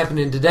not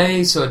happening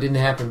today, so it didn't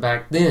happen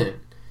back then.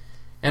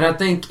 And I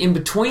think in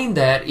between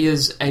that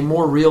is a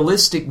more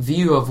realistic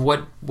view of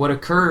what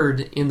occurred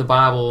in the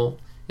Bible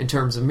in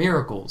terms of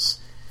miracles.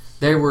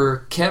 They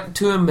were kept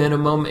to a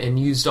minimum and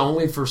used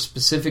only for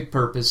specific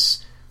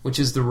purpose, which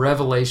is the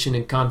revelation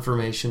and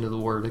confirmation of the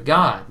Word of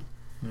God.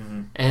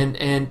 Mm-hmm.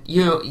 And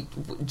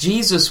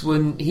Jesus,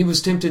 when he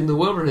was tempted in the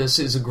wilderness,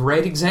 is a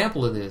great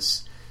example of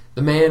this.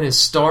 The man is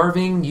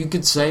starving, you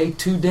could say,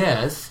 to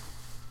death.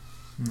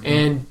 Mm-hmm.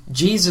 And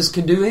Jesus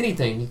can do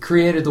anything. He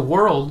created the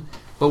world,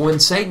 but when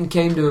Satan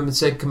came to him and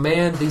said,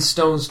 "Command these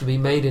stones to be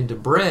made into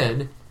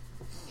bread,"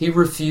 he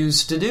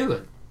refused to do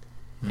it.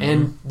 Mm-hmm.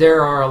 And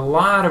there are a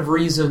lot of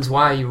reasons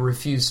why he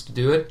refused to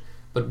do it,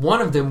 but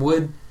one of them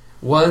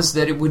was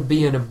that it would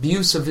be an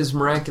abuse of his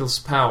miraculous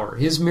power.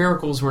 His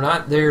miracles were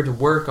not there to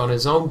work on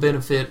his own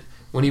benefit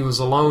when he was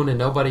alone and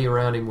nobody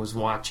around him was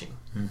watching.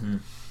 Mm-hmm.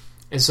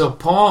 And so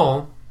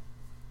Paul,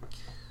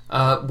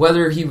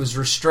 whether he was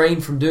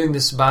restrained from doing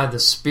this by the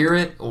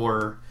Spirit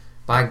or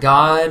by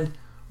God,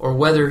 or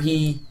whether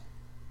he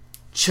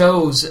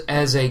chose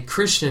as a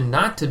Christian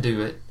not to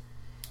do it,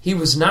 he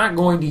was not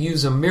going to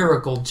use a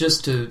miracle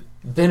just to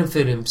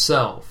benefit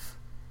himself.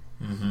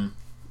 Mm-hmm.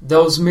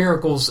 Those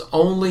miracles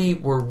only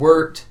were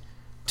worked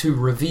to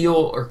reveal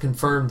or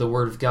confirm the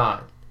Word of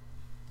God.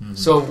 Mm-hmm.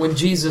 So when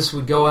Jesus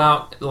would go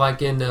out,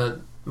 like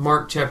in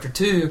Mark chapter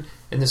 2,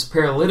 and this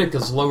paralytic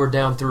is lowered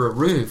down through a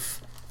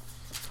roof,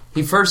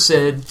 he first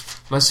said,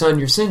 "My son,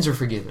 your sins are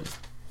forgiven."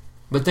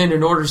 But then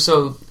in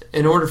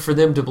order for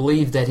them to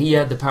believe that he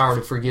had the power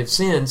to forgive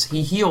sins,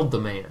 he healed the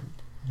man.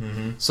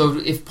 Mm-hmm. So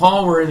if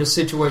Paul were in a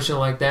situation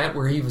like that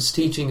where he was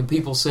teaching and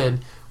people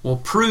said, well,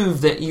 prove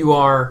that you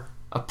are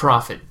a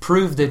prophet,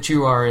 prove that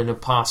you are an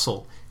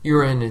apostle,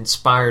 you're an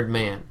inspired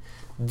man,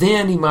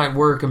 then he might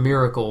work a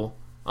miracle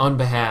on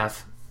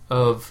behalf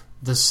of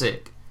the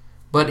sick.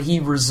 But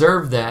he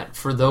reserved that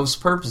for those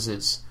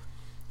purposes.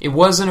 It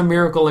wasn't a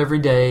miracle every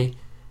day,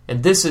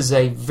 and this is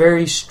a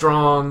very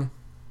strong,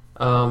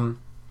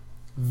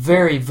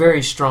 very,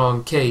 very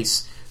strong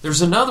case.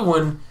 There's another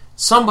one.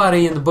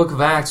 Somebody in the book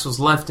of Acts was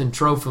left in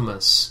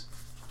Trophimus.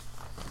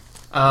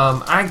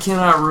 I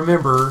cannot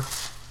remember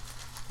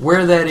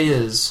where that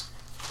is,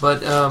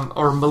 but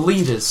or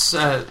Miletus.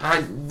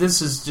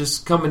 This is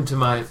just coming to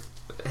my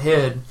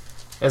head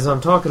as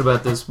I'm talking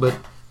about this, but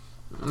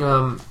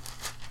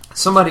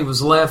somebody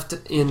was left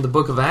in the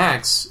book of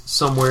Acts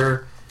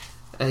somewhere.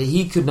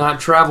 He could not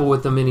travel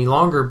with them any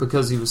longer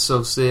because he was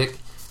so sick,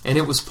 and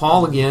it was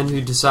Paul again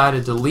who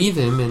decided to leave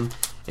him.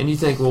 And you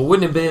think, well,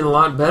 wouldn't it have been a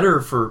lot better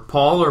for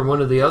Paul or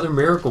one of the other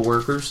miracle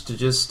workers to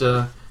just,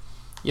 heal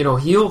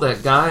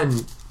that guy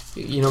and,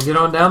 get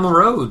on down the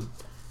road?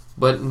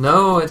 But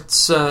no, it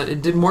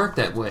didn't work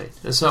that way.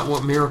 That's not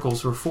what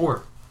miracles were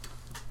for.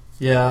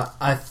 Yeah,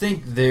 I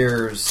think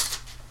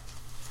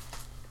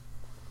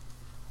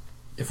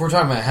if we're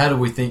talking about how do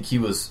we think he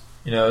was,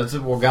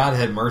 well, God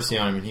had mercy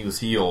on him and he was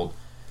healed.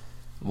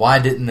 Why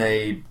didn't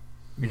they,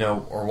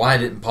 or why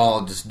didn't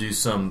Paul just do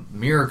some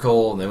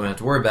miracle and they wouldn't have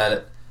to worry about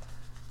it?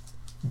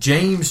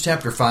 James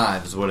chapter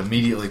 5 is what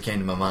immediately came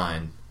to my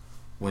mind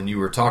when you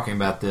were talking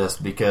about this,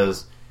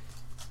 because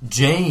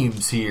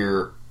James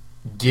here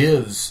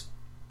gives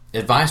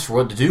advice for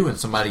what to do when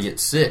somebody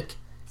gets sick.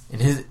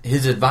 And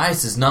his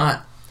advice is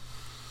not,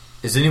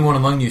 is anyone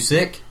among you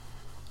sick?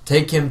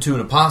 Take him to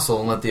an apostle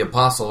and let the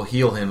apostle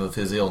heal him of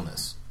his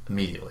illness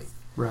immediately.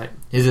 Right.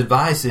 His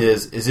advice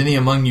is any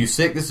among you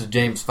sick? This is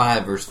James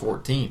 5 verse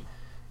 14.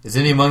 Is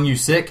any among you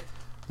sick?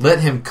 Let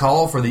him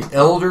call for the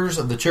elders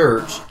of the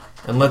church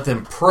and let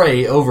them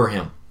pray over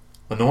him,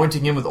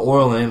 anointing him with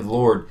oil in the name of the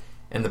Lord.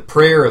 And the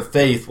prayer of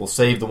faith will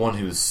save the one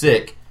who is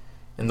sick,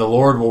 and the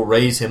Lord will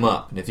raise him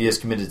up. And if he has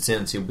committed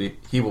sins,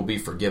 he will be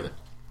forgiven.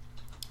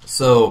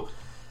 So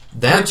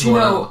that's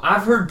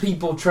I've heard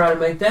people try to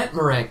make that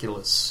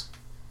miraculous.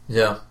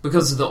 Yeah,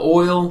 because of the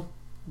oil,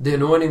 the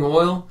anointing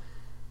oil.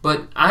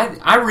 But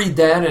I read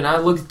that and I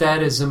look at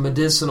that as a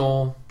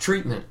medicinal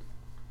treatment.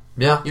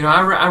 Yeah,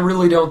 I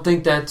really don't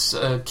think that's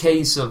a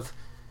case of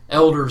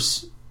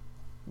elders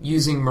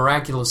using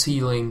miraculous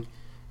healing,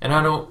 and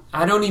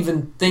I don't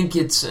even think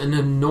it's an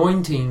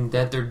anointing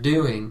that they're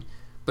doing,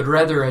 but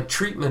rather a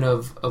treatment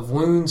of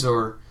wounds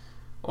or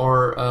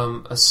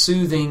a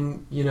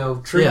soothing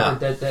treatment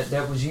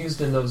that was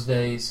used in those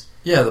days.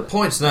 Yeah, the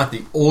point's not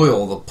the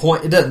oil. The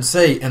point, it doesn't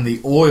say, and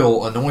the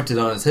oil anointed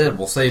on his head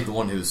will save the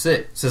one who is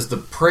sick. It says the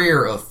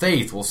prayer of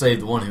faith will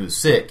save the one who is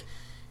sick.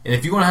 And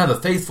if you want to have a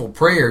faithful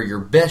prayer, your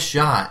best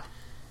shot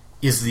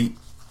is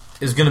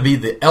going to be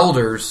the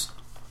elders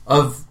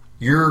of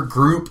your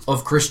group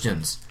of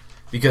Christians,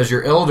 because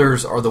your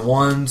elders are the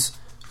ones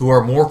who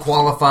are more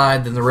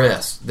qualified than the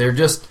rest.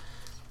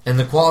 And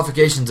the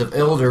qualifications of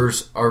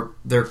elders are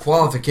their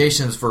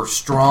qualifications for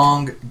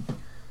strong,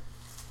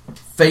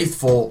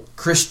 faithful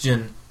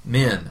Christian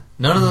men.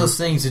 None of those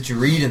things that you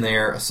read in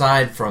there,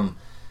 aside from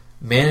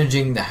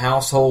managing the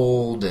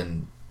household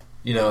and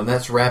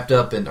that's wrapped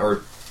up in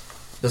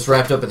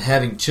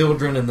having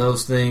children and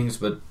those things,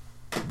 but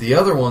the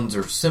other ones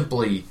are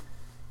simply,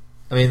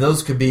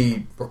 those could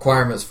be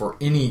requirements for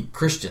any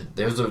Christian.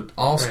 Those are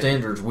all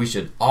standards we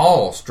should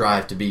all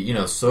strive to be,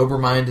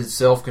 sober-minded,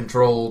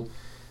 self-controlled,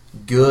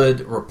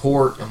 good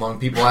rapport among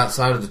people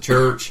outside of the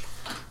church.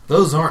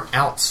 Those aren't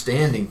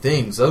outstanding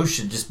things. Those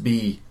should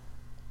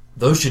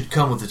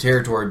come with the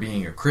territory of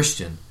being a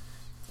Christian.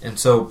 And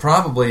so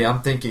probably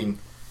I'm thinking,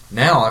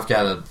 now I've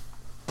got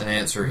an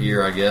answer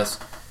here, I guess.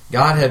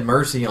 God had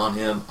mercy on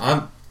him.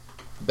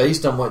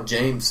 Based on what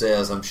James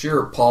says, I'm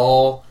sure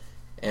Paul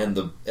and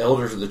the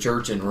elders of the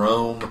church in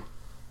Rome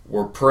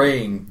were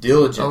praying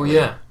diligently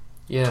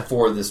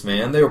for this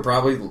man. They were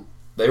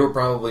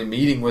probably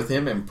meeting with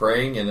him and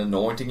praying and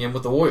anointing him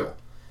with oil.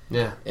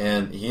 Yeah.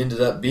 And he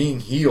ended up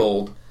being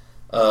healed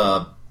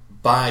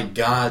by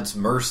God's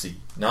mercy,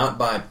 not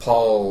by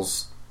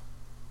Paul's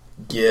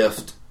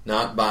gift,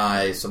 not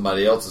by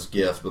somebody else's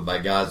gift, but by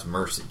God's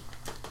mercy.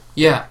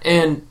 Yeah,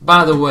 and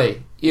by the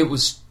way, it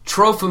was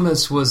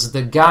Trophimus was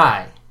the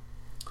guy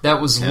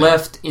that was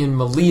left in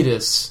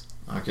Miletus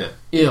Okay.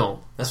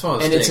 Ill. That's why I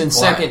was And it's in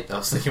quiet. second. I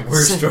was thinking,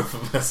 where's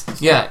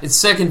Trophimus? Yeah,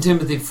 it's 2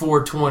 Timothy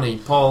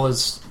 4:20. Paul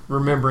is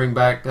remembering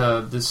back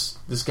this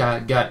guy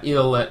got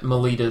ill at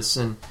Miletus,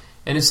 and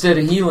instead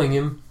of healing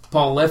him,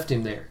 Paul left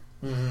him there.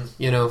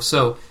 Mm-hmm.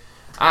 So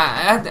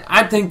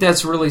I think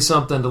that's really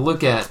something to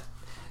look at.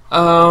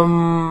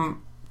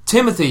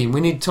 Timothy,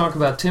 we need to talk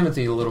about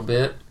Timothy a little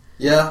bit.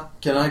 Yeah,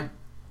 I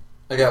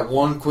got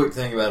one quick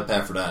thing about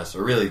Epaphroditus,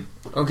 or really,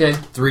 Okay.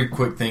 3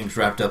 quick things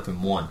wrapped up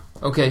in one.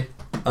 Okay.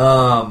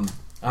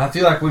 I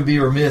feel like we'd be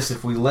remiss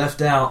if we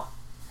left out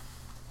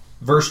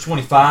verse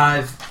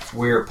 25,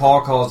 where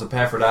Paul calls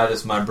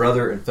Epaphroditus my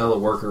brother and fellow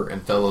worker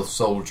and fellow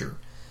soldier.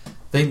 I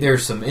think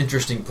there's some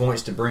interesting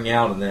points to bring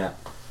out in that.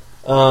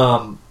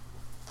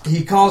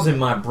 He calls him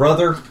my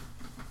brother,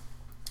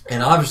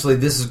 and obviously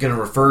this is going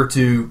to refer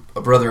to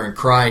a brother in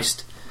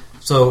Christ.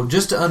 So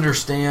just to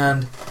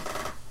understand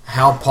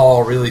how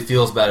Paul really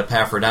feels about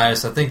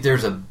Epaphroditus, I think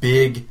there's a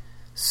big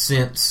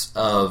sense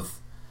of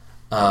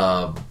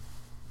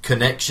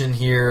connection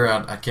here.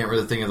 I can't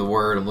really think of the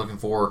word I'm looking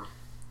for.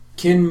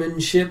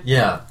 Kinmanship?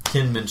 Yeah,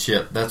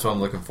 kinmanship. That's what I'm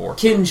looking for.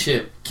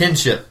 Kinship.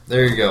 Kinship.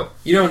 There you go.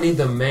 You don't need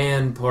the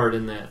man part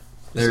in that.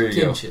 There you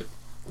kinship. go.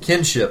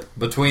 Kinship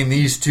between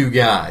these two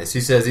guys. He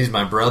says he's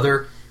my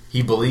brother.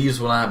 He believes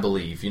what I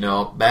believe.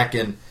 Back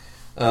in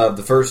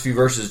the first few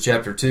verses of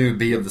chapter 2,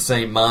 be of the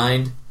same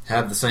mind,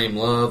 have the same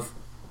love,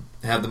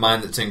 have the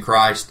mind that's in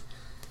Christ.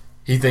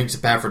 He thinks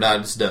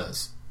Epaphroditus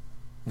does.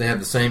 They have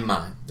the same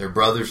mind. They're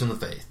brothers in the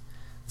faith.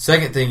 The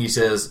second thing he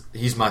says,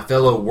 he's my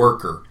fellow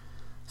worker.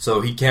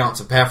 So he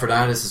counts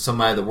Epaphroditus as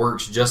somebody that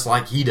works just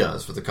like he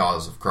does for the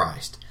cause of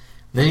Christ.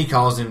 Then he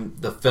calls him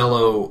the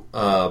fellow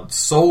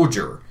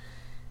soldier.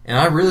 And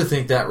I really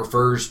think that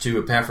refers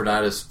to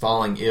Epaphroditus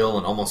falling ill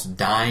and almost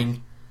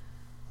dying.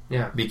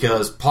 Yeah.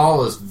 Because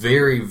Paul is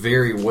very,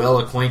 very well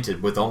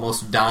acquainted with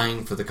almost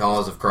dying for the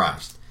cause of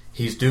Christ.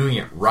 He's doing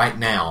it right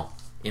now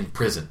in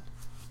prison.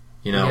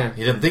 He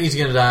doesn't think he's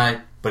going to die,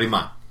 but he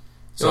might.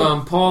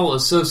 So Paul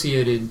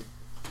associated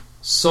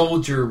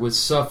soldier with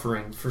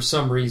suffering for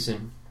some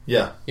reason.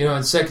 Yeah.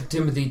 In 2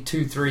 Timothy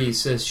 2:3 it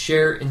says,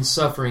 share in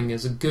suffering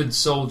as a good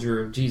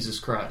soldier of Jesus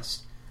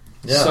Christ.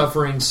 Yeah.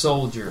 Suffering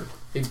soldier.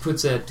 It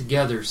puts that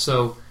together.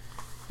 So,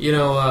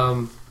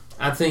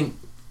 I think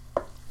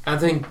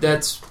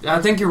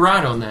you're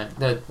right on that.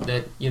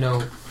 That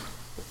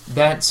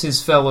that's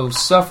his fellow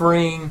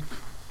suffering.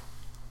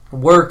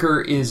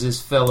 Worker is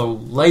his fellow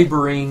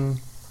laboring.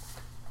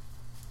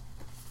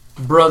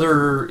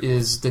 Brother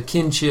is the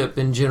kinship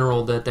in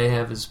general that they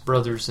have as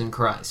brothers in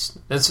Christ.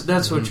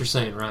 That's what you're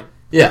saying, right?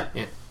 Yeah.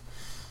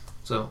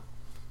 So,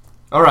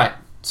 all right.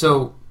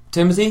 So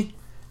Timothy.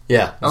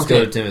 Yeah. Let's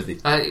go to Timothy.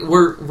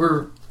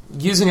 We're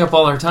using up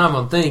all our time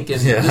on think,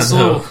 and this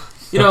little.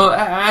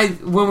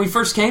 When we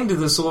first came to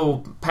this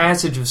little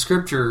passage of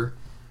Scripture,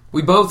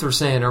 we both were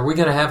saying, are we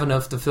going to have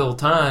enough to fill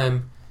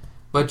time?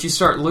 But you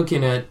start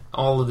looking at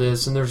all of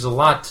this, and there's a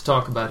lot to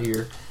talk about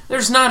here.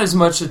 There's not as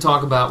much to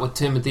talk about with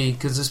Timothy,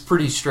 because it's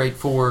pretty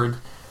straightforward.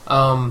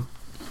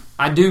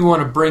 I do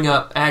want to bring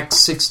up Acts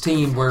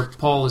 16, where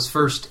Paul is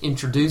first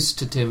introduced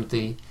to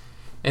Timothy,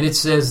 and it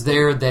says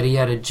there that he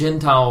had a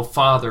Gentile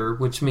father,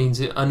 which means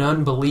an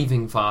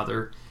unbelieving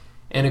father,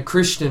 and a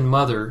Christian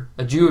mother,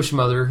 a Jewish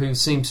mother who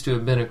seems to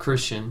have been a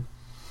Christian.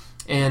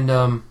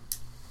 And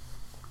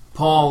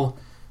Paul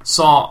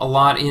saw a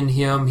lot in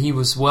him. He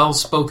was well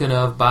spoken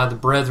of by the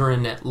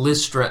brethren at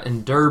Lystra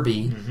and Derbe.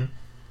 Mm-hmm.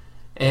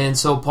 And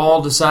so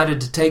Paul decided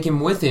to take him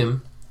with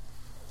him.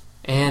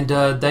 And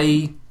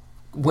they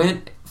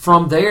went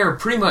from there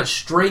pretty much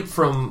straight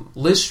from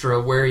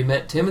Lystra, where he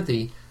met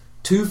Timothy,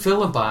 to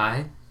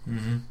Philippi,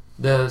 mm-hmm.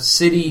 the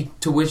city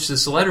to which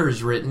this letter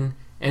is written,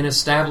 and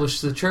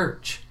established the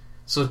church.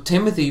 So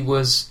Timothy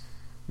was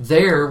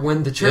there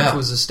when the church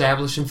was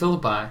established in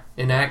Philippi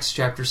in Acts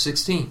chapter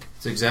 16.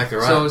 That's exactly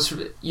right. So it's,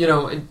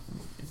 it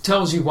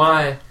tells you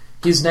why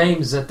his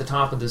name is at the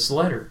top of this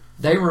letter.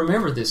 They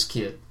remember this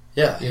kid.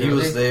 Yeah, he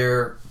was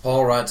there.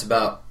 Paul writes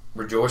about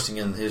rejoicing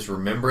in his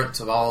remembrance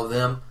of all of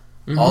them.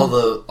 Mm-hmm.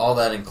 All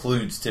that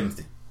includes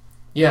Timothy.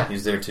 Yeah,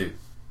 he's there too.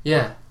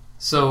 Yeah,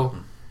 so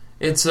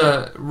it's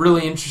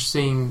really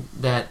interesting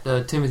that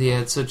Timothy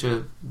had such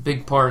a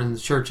big part in the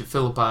church at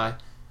Philippi.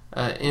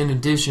 In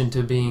addition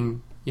to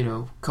being,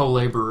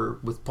 co-laborer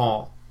with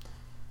Paul.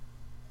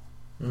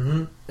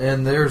 Mm-hmm.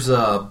 And there's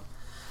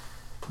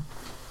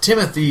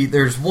Timothy,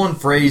 there's one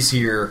phrase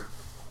here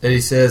that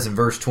he says in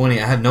verse 20,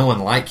 I have no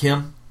one like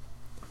him.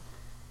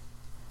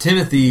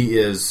 Timothy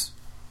is,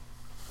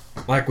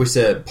 like we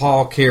said,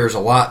 Paul cares a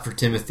lot for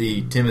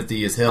Timothy.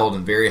 Timothy is held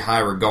in very high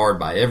regard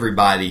by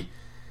everybody.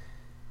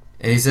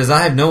 And he says,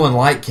 I have no one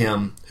like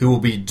him who will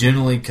be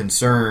genuinely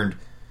concerned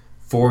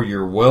for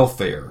your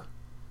welfare.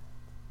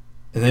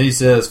 And then he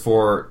says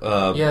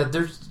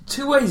there's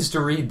two ways to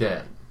read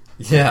that.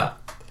 Yeah.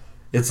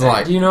 It's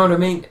like... Do you know what I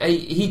mean?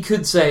 He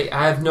could say,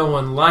 I have no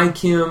one like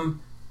him,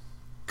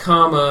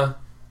 comma,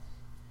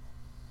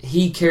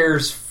 he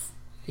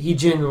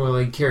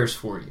genuinely cares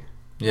for you.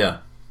 Yeah.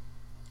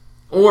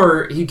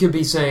 Or he could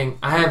be saying,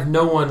 I have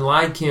no one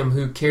like him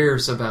who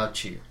cares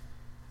about you.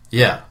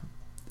 Yeah.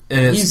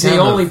 And he's the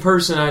only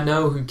person I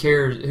know who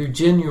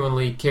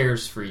genuinely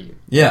cares for you.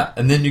 Yeah,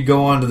 and then you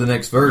go on to the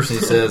next verse and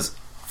he says,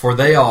 for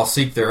they all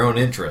seek their own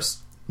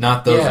interests,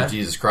 not those of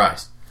Jesus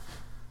Christ.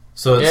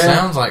 So it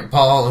sounds like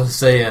Paul is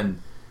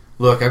saying,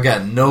 look, I've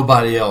got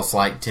nobody else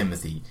like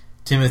Timothy.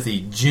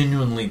 Timothy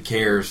genuinely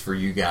cares for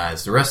you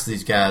guys. The rest of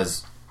these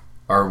guys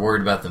are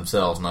worried about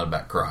themselves, not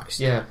about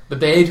Christ. Yeah, but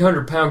the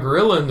 800-pound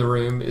gorilla in the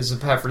room is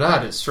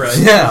Epaphroditus, right?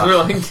 Yeah.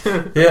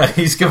 Yeah,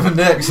 he's coming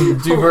next in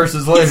 2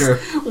 verses later.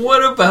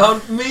 What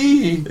about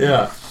me?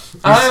 Yeah.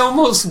 I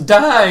almost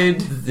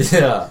died.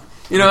 Yeah.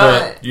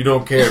 But you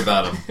don't care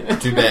about him.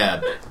 Too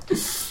bad.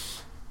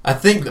 I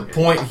think the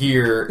point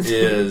here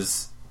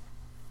is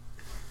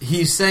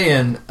he's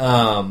saying,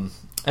 and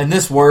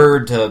this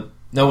word to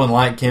no one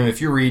like him,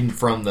 if you're reading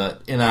from the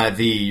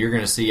NIV, you're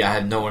going to see I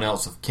have no one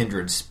else of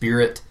kindred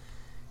spirit.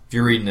 If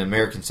you're reading the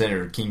American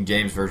Standard or King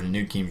James Version,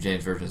 New King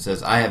James Version, it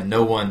says, I have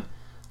no one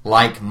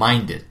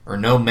like-minded, or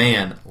no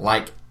man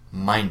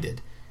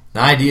like-minded. The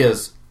idea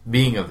is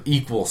being of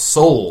equal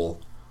soul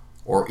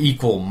or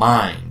equal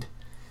mind.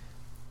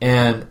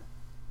 And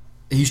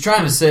he's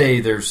trying to say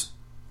there's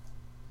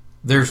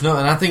no,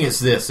 and I think it's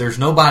this, there's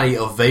nobody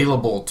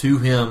available to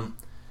him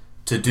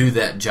to do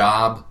that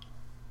job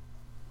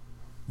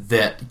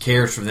that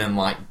cares for them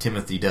like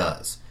Timothy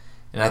does.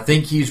 And I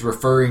think he's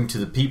referring to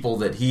the people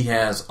that he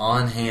has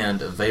on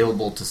hand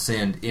available to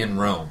send in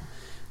Rome.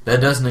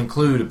 That doesn't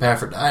include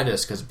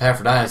Epaphroditus, because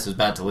Epaphroditus is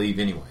about to leave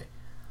anyway.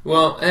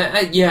 Well,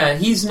 yeah,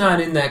 he's not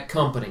in that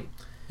company.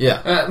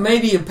 Yeah.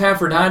 Maybe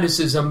Epaphroditus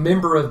is a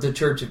member of the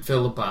church at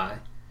Philippi,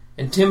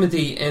 and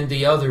Timothy and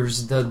the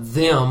others,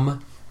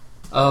 them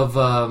of,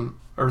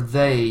 or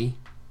they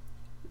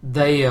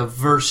of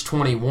verse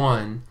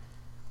 21,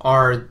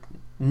 are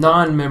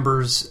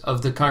non-members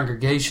of the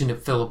congregation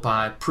at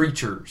Philippi,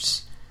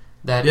 preachers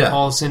that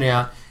Paul sent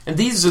out. And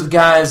these are the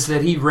guys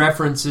that he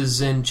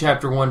references in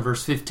chapter 1,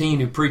 verse 15,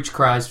 who preach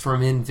Christ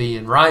from envy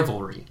and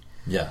rivalry.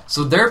 Yeah.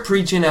 So they're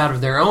preaching out of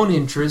their own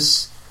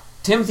interests.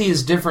 Timothy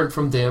is different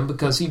from them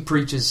because he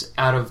preaches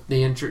out of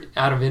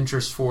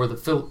interest for the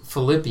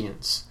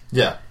Philippians.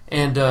 Yeah.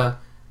 And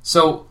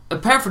so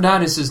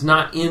Epaphroditus is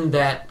not in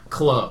that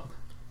club.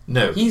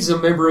 No. He's a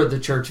member of the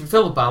church of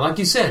Philippi. Like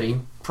you said,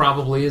 he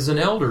probably is an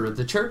elder of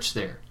the church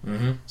there.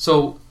 Mm-hmm.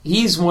 So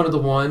he's one of the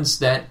ones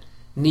that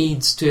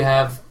needs to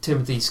have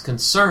Timothy's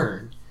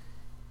concern.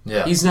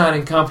 Yeah. He's not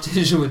in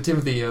competition with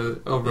Timothy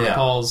over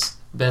Paul's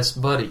best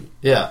buddy.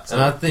 Yeah, so,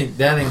 and I think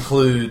that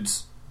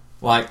includes,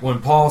 like,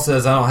 when Paul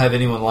says, I don't have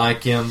anyone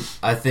like him,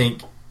 I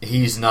think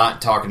he's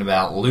not talking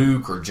about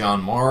Luke or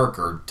John Mark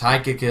or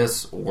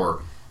Tychicus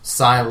or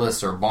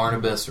Silas or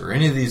Barnabas or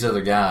any of these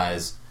other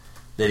guys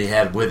that he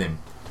had with him.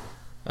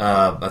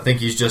 I think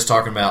he's just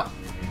talking about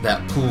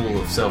that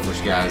pool of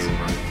selfish guys in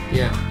Rome.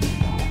 Yeah.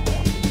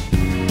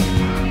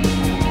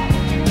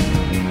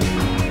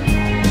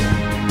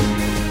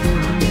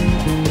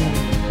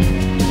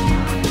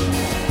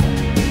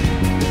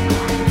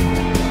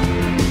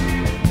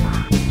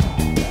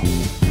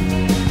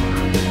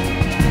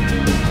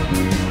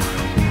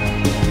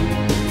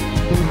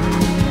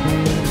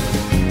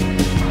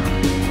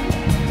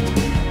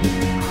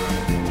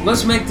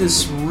 Let's make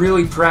this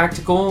really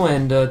practical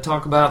and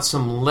talk about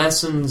some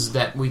lessons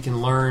that we can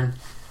learn.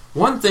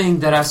 One thing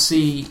that I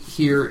see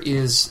here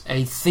is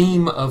a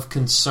theme of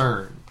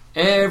concern.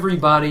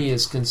 Everybody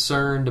is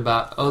concerned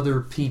about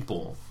other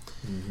people.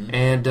 Mm-hmm.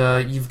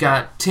 And you've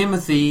got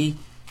Timothy.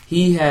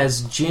 He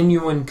has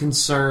genuine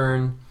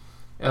concern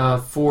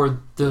for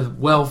the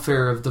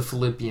welfare of the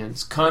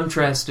Philippians,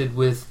 contrasted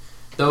with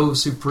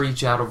those who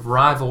preach out of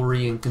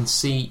rivalry and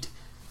conceit,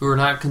 who are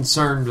not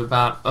concerned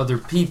about other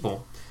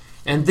people.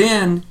 And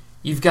then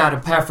you've got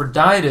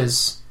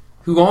Epaphroditus,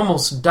 who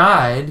almost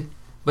died,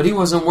 but he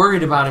wasn't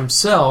worried about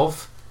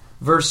himself.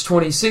 Verse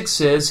 26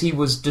 says he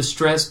was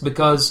distressed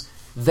because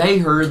they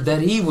heard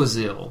that he was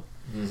ill.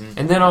 Mm-hmm.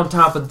 And then on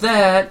top of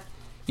that,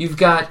 you've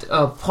got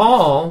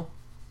Paul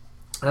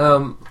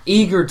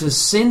eager to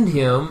send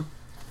him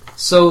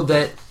so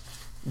that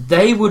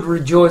they would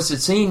rejoice at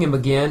seeing him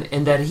again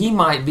and that he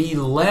might be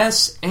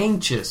less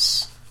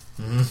anxious.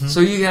 Mm-hmm. So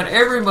you got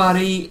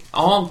everybody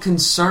all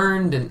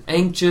concerned and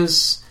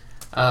anxious.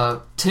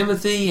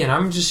 Timothy, and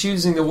I'm just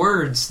using the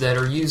words that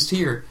are used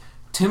here,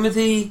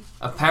 Timothy,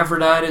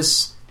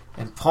 Epaphroditus,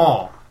 and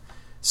Paul.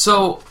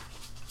 So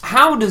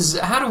how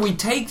do we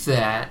take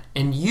that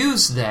and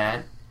use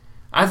that?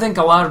 I think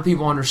a lot of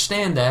people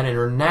understand that and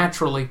are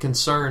naturally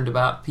concerned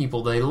about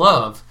people they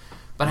love.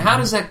 But how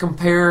does that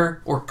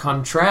compare or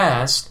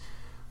contrast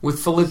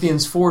with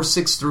Philippians 4,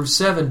 6 through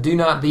 7? Do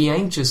not be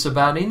anxious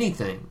about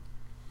anything.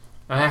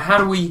 How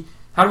do we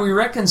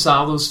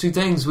reconcile those two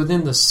things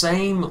within the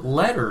same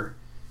letter?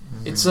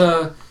 Mm-hmm. It's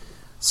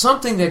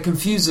something that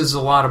confuses a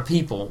lot of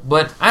people,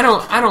 but I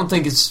don't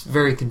think it's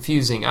very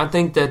confusing. I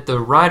think that the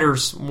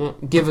writers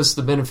give us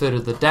the benefit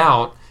of the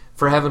doubt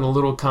for having a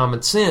little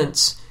common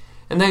sense,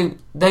 and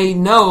they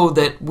know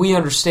that we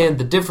understand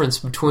the difference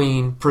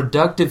between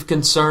productive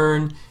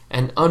concern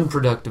and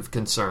unproductive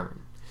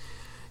concern.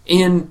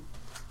 In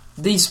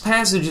these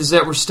passages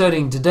that we're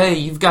studying today,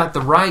 you've got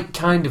the right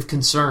kind of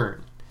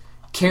concern.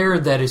 Care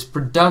that is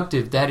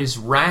productive, that is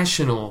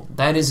rational,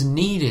 that is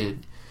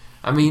needed.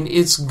 I mean,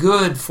 it's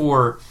good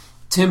for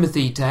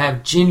Timothy to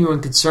have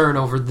genuine concern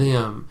over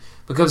them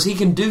because he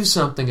can do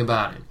something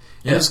about it.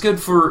 And it's good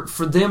for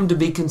them to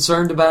be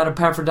concerned about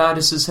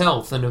Epaphroditus'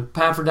 health, and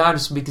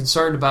Epaphroditus to be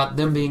concerned about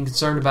them being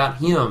concerned about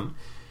him.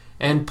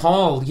 And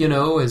Paul,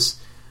 is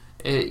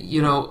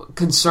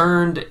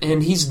concerned,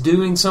 and he's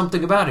doing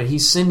something about it.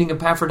 He's sending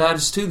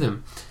Epaphroditus to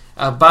them.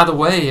 By the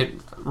way,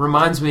 it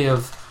reminds me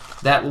of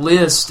that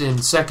list in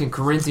 2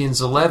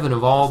 Corinthians 11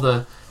 of all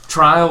the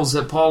trials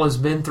that Paul has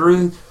been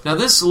through. Now,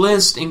 this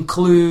list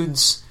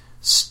includes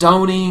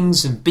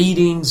stonings and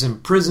beatings,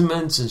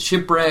 imprisonments and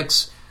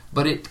shipwrecks,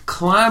 but it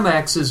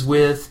climaxes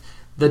with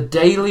the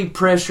daily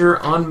pressure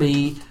on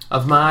me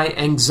of my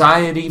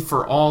anxiety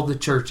for all the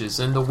churches.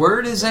 And the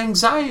word is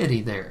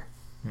anxiety there.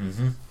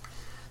 Mm-hmm.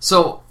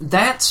 So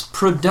that's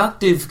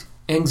productive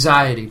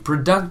anxiety,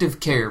 productive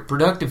care,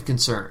 productive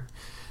concern.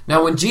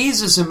 Now, when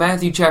Jesus in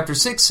Matthew chapter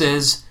 6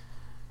 says,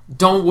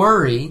 don't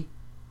worry,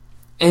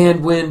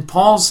 and when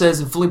Paul says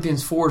in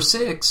Philippians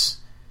 4:6,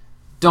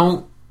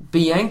 don't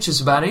be anxious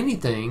about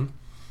anything,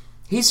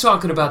 he's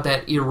talking about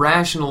that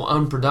irrational,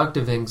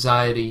 unproductive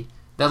anxiety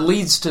that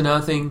leads to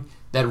nothing,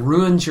 that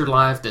ruins your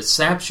life, that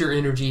saps your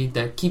energy,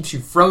 that keeps you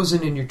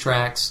frozen in your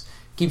tracks,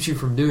 keeps you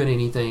from doing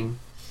anything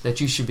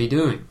that you should be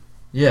doing.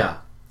 Yeah.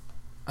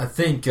 I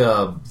think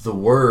the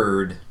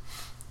word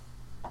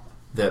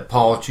that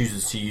Paul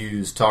chooses to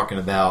use talking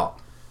about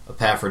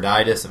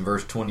Epaphroditus in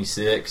verse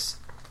 26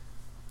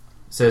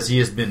 says he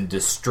has been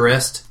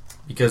distressed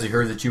because he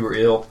heard that you were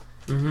ill.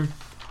 Mm-hmm.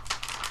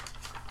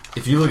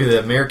 If you look at the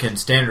American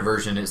Standard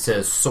Version, it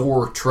says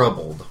sore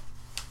troubled.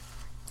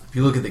 If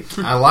you look at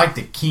I like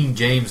the King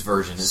James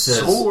Version. It says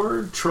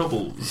sore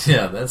troubled.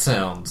 Yeah, that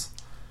sounds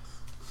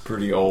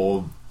pretty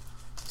old.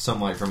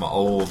 Something like from an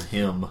old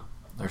hymn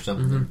or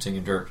something they sing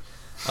in church.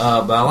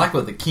 But I like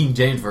what the King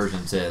James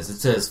Version says. It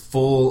says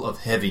full of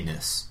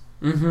heaviness.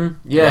 Mm-hmm.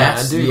 Yeah,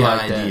 that's I do the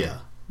like idea.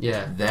 that.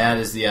 Yeah, that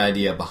is the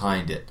idea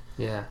behind it.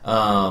 Yeah.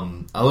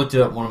 I looked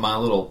it up one of my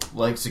little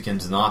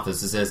lexicons in the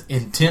office. It says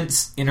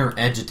intense inner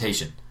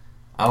agitation.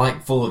 I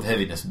like full of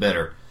heaviness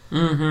better.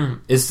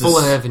 Mm-hmm. Full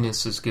of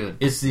heaviness is good.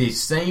 It's the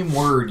same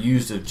word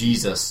used of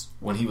Jesus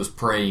when he was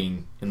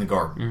praying in the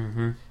garden.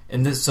 Mm-hmm.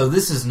 And this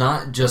is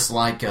not just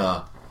like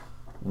a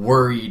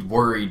worried,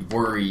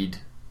 like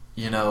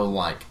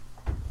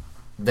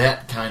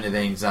that kind of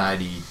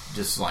anxiety,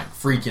 just like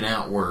freaking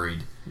out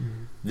worried.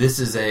 Mm-hmm. This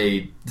is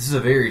a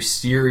very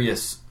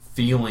serious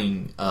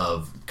feeling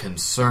of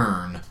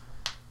concern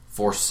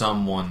for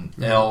someone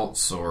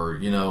else, or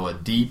a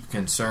deep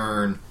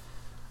concern.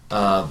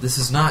 This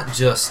is not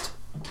just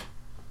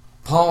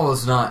Paul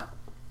is not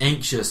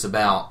anxious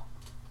about,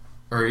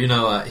 or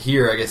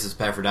here I guess it's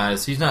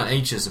Epaphroditus. He's not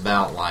anxious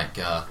about like,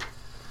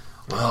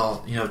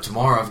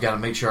 tomorrow I've got to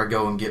make sure I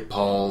go and get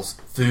Paul's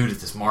food at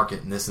this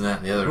market and this and that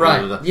and the other. Right?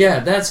 Blah, blah, blah.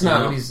 Yeah, that's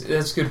not what he's.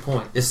 That's a good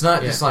point. It's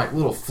not just like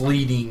little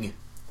fleeting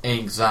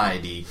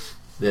anxiety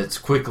that's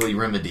quickly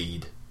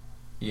remedied,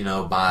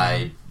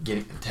 by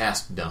getting a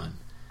task done.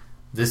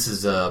 This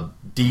is a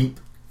deep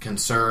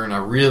concern. I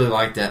really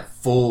like that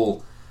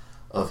full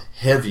of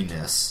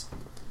heaviness.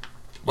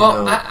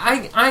 Well,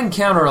 I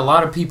encounter a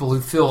lot of people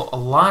who feel a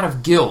lot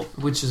of guilt,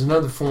 which is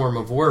another form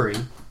of worry.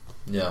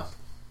 Yeah.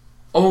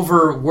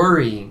 Over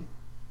worrying.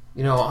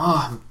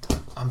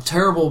 I'm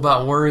terrible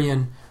about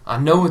worrying. I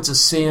know it's a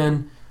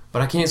sin,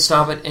 but I can't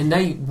stop it. And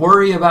they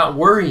worry about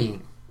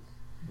worrying.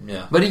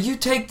 Yeah. But if you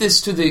take this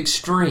to the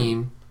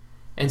extreme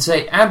and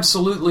say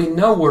absolutely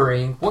no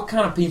worrying, what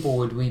kind of people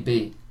would we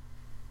be?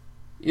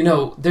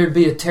 There'd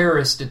be a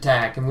terrorist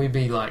attack, and we'd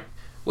be like,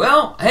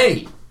 well,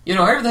 hey,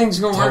 everything's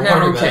going to work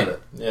out okay.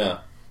 Yeah.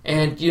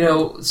 And,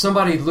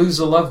 somebody lose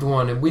a loved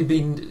one, and we'd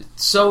be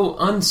so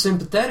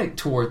unsympathetic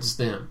towards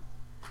them.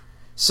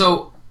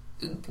 So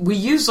we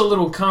use a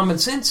little common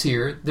sense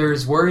here. There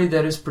is worry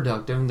that is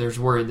productive, and there's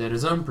worry that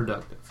is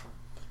unproductive.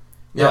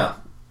 Yeah. Now,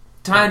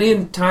 tied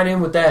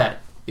in with that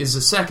is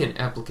the second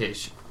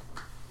application.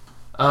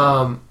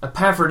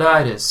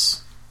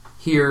 Epaphroditus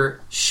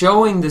here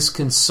showing this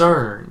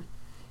concern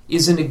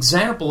is an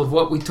example of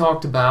what we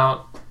talked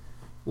about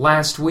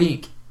last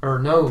week,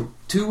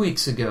 2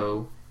 weeks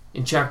ago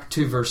in chapter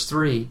 2, verse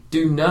 3.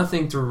 Do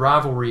nothing through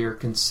rivalry or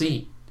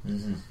conceit,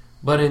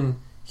 but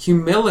in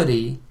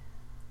humility,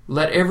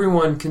 let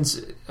everyone,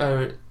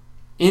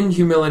 in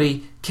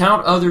humility,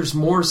 count others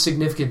more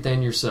significant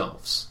than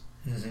yourselves.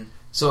 Mm-hmm.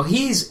 So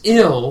he's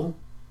ill,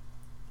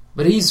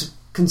 but he's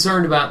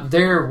concerned about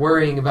their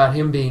worrying about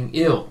him being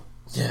ill.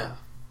 Yeah.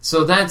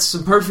 So that's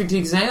a perfect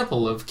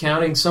example of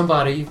counting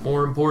somebody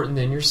more important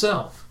than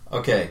yourself.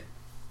 Okay.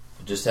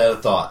 I just had a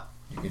thought.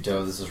 You can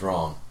tell this is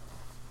wrong.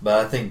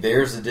 But I think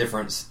there's a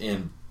difference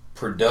in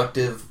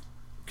productive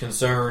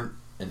concern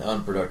and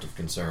unproductive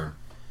concern.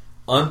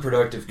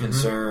 Unproductive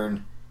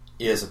concern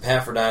is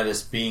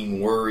Epaphroditus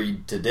being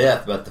worried to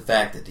death about the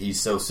fact that he's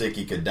so sick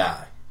he could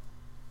die.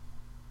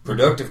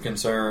 Productive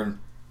concern,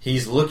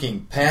 he's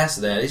looking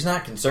past that. He's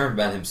not concerned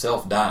about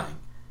himself dying.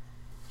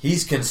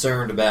 He's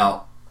concerned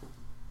about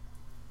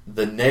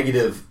the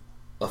negative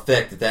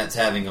effect that that's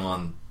having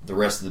on the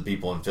rest of the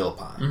people in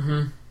Philippi.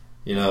 Mm-hmm.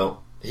 You know,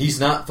 he's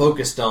not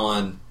focused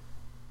on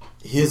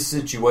his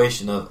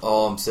situation of,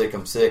 oh, I'm sick,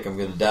 I'm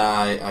going to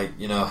die.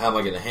 How am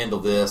I going to handle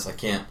this? I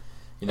can't.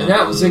 And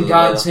that was in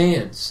God's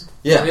hands.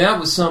 Yeah. I mean, that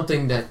was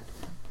something that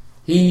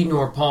he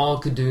nor Paul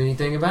could do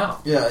anything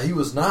about. Yeah, he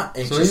was not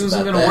anxious about that. So he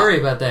wasn't going to worry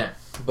about that.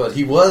 But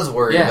he was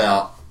worried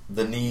about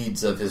the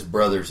needs of his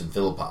brothers in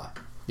Philippi.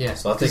 Yeah,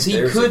 so I think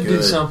he could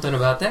do something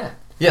about that.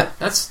 Yeah.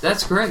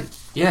 That's great.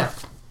 Yeah.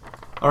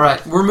 All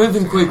right, we're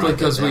moving quickly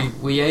because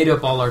we ate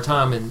up all our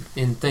time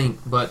in think.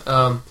 But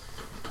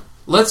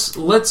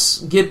let's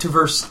get to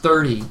verse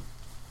 30.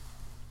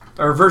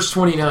 Or verse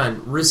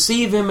 29.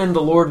 Receive him in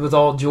the Lord with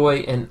all joy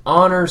and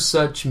honor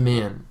such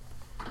men.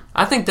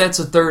 I think that's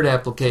a third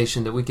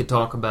application that we could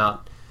talk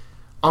about.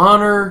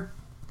 Honor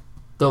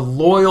the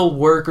loyal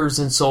workers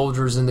and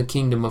soldiers in the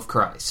kingdom of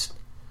Christ.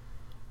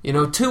 You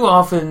know, too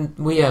often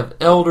we have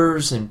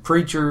elders and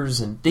preachers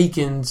and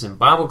deacons and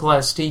Bible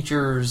class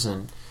teachers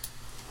and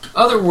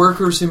other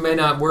workers who may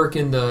not work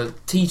in the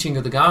teaching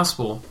of the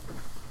gospel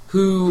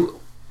who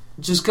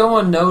just go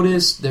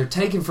unnoticed. They're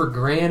taken for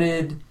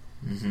granted.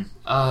 Mm-hmm.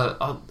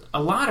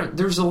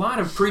 There's a lot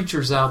of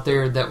preachers out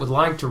there that would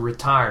like to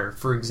retire,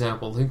 for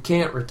example, who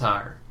can't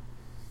retire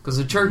because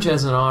the church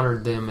hasn't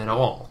honored them at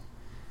all.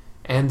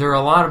 And there are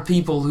a lot of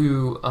people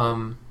who,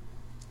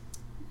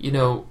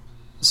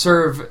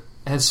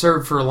 has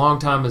served for a long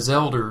time as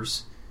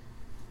elders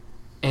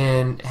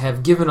and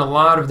have given a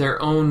lot of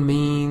their own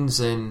means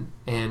and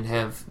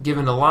have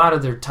given a lot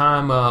of their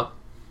time up,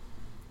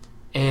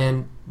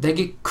 and they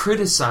get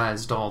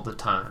criticized all the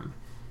time.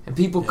 And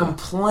people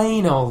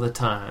complain all the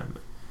time.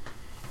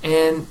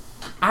 And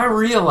I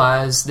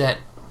realize that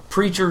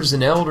preachers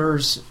and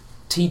elders,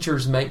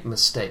 teachers make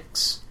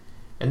mistakes.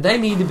 And they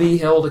need to be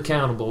held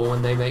accountable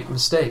when they make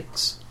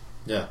mistakes.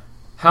 Yeah.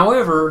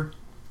 However,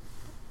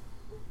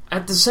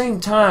 at the same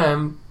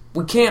time,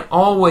 we can't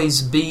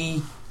always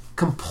be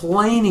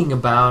complaining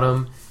about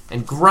them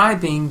and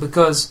griping,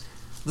 because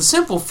the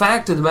simple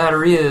fact of the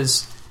matter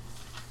is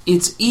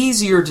it's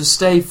easier to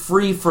stay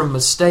free from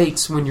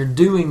mistakes when you're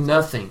doing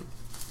nothing.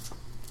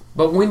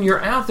 But when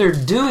you're out there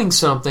doing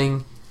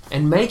something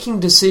and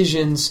making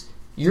decisions,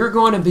 you're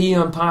going to be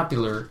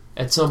unpopular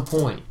at some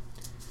point.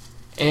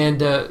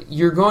 And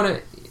you're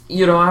going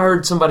to, I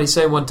heard somebody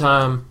say one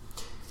time,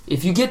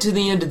 if you get to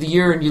the end of the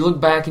year and you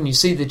look back and you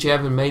see that you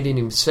haven't made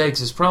any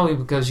mistakes, it's probably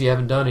because you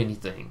haven't done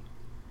anything.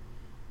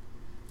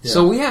 Yeah.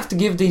 So we have to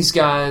give these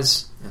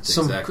guys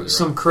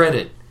some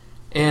credit.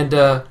 And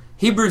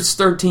Hebrews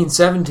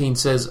 13:17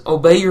 says,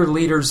 obey your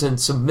leaders and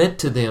submit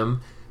to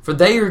them, for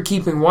they are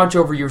keeping watch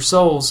over your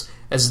souls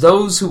as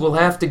those who will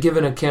have to give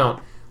an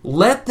account.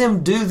 Let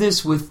them do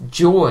this with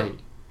joy.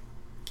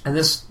 And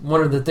this is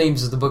one of the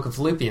themes of the book of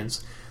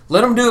Philippians.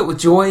 Let them do it with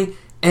joy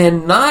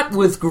and not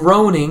with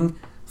groaning,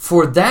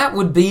 for that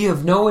would be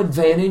of no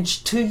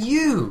advantage to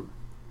you.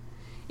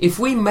 If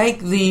we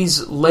make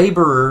these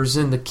laborers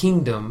in the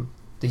kingdom,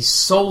 these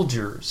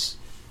soldiers,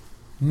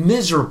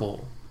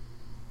 miserable,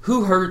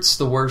 who hurts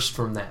the worst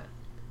from that?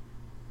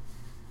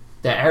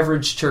 The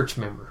average church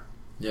member.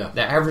 Yeah.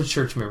 The average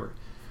church member.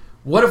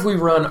 What if we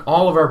run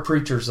all of our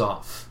preachers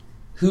off?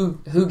 Who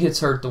gets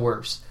hurt the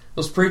worst?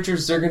 Those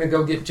preachers, they're going to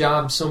go get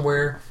jobs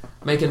somewhere,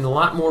 making a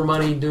lot more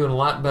money, doing a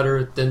lot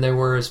better than they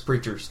were as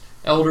preachers.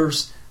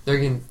 Elders, they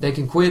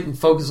can quit and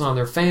focus on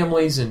their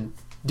families and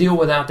deal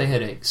without the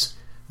headaches.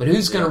 But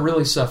who's going to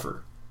really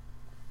suffer?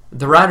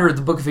 The writer of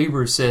the book of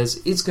Hebrews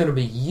says it's going to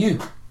be you.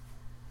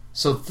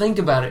 So think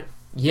about it.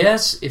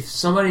 Yes, if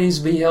somebody needs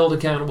to be held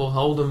accountable,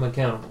 hold them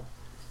accountable.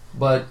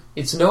 But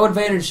it's no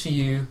advantage to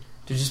you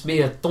to just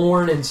be a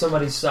thorn in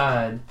somebody's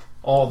side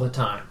all the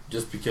time.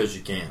 Just because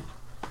you can.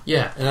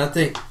 Yeah. And I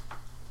think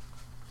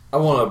I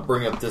want to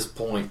bring up this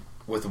point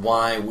with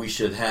why we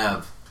should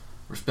have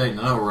respect.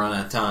 I know we're running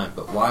out of time,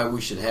 but why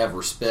we should have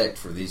respect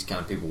for these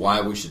kind of people,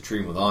 why we should treat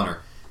them with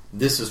honor.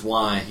 This is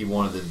why he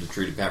wanted them to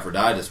treat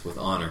Epaphroditus with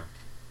honor.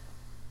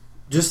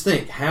 Just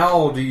think,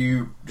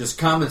 just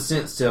common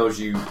sense tells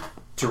you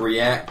to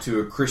react to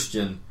a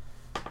Christian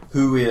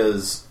who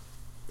is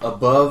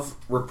above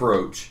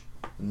reproach,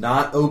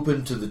 not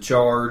open to the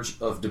charge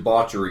of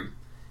debauchery.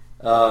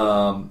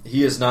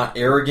 He is not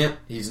arrogant,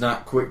 he's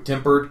not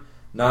quick-tempered,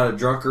 not a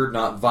drunkard,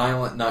 not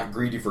violent, not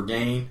greedy for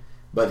gain,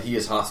 but he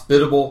is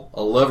hospitable,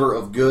 a lover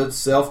of good,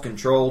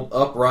 self-controlled,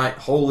 upright,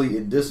 holy,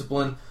 and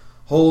disciplined,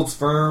 holds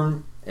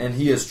firm, and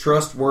he is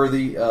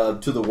trustworthy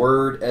to the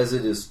word as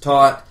it is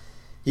taught.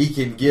 He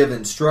can give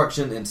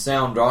instruction in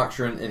sound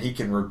doctrine, and he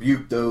can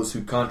rebuke those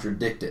who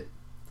contradict it.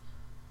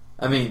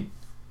 I mean,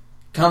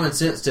 common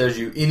sense tells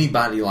you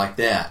anybody like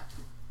that,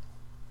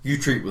 you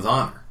treat with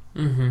honor.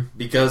 Mm-hmm.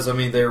 Because,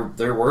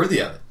 they're worthy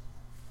of it.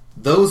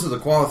 Those are the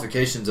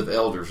qualifications of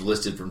elders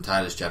listed from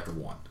Titus chapter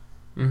 1.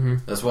 Mm-hmm.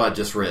 That's what I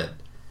just read.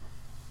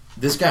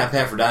 This guy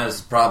Epaphroditus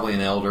is probably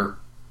an elder.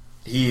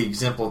 He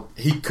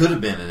could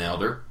have been an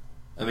elder.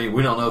 I mean,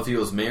 we don't know if he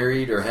was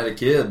married or had a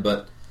kid,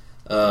 but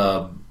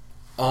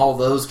all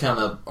those kind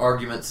of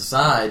arguments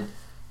aside,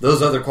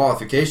 those other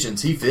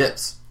qualifications, he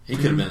fits. He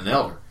could have been an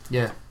elder.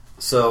 Yeah.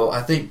 So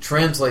I think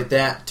translate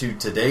that to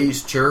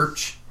today's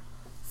church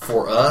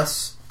for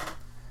us.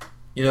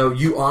 You know,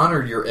 you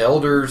honor your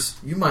elders.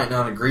 You might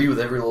not agree with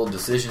every little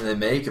decision they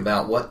make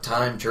about what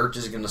time church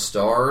is going to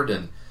start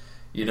and,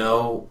 you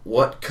know,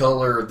 what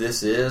color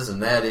this is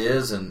and that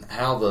is and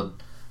how the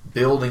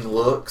building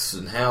looks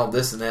and how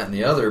this and that and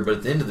the other. But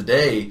at the end of the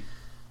day,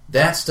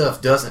 that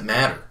stuff doesn't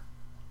matter.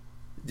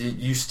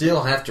 You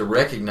still have to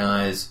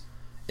recognize,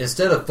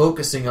 instead of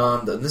focusing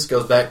on, and this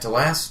goes back to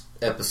last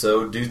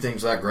episode, do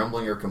things like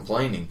grumbling or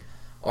complaining.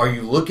 Are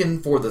you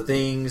looking for the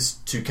things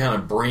to kind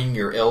of bring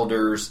your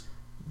elders,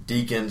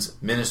 deacons,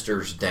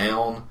 ministers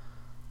down?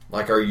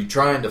 Like, are you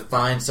trying to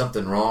find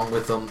something wrong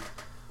with them?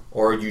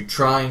 Or are you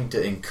trying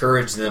to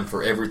encourage them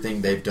for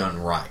everything they've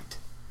done right?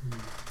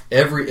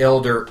 Every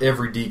elder,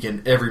 every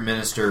deacon, every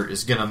minister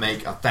is going to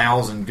make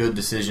 1,000 good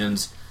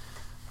decisions.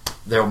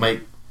 They'll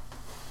make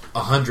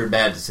 100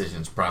 bad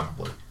decisions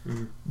probably.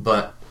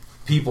 But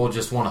people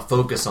just want to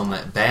focus on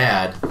that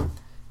bad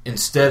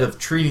instead of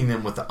treating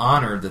them with the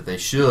honor that they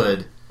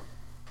should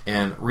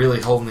and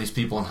really holding these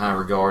people in high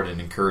regard and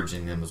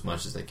encouraging them as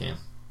much as they can.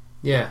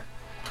 Yeah.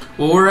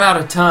 Well, we're out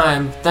of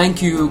time.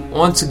 Thank you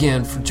once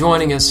again for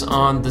joining us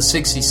on the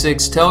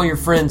 66. Tell your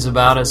friends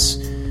about us.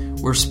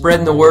 We're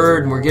spreading the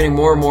word, and we're getting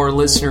more and more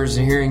listeners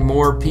and hearing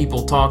more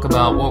people talk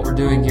about what we're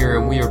doing here,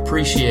 and we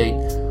appreciate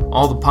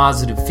all the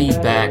positive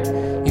feedback.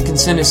 You can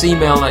send us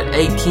email at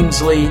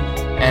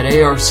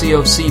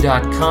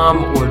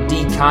akingsley@arcoc.com or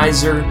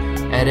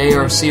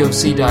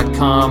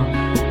dkaiser@arcoc.com.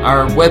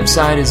 Our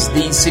website is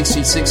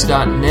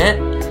the66.net.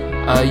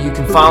 You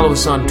can follow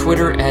us on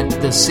Twitter at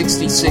the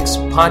 66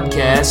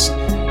 Podcast.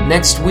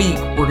 Next week,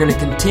 we're going to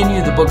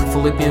continue the book of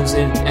Philippians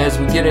as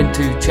we get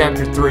into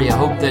chapter 3. I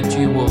hope that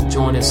you will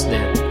join us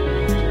then.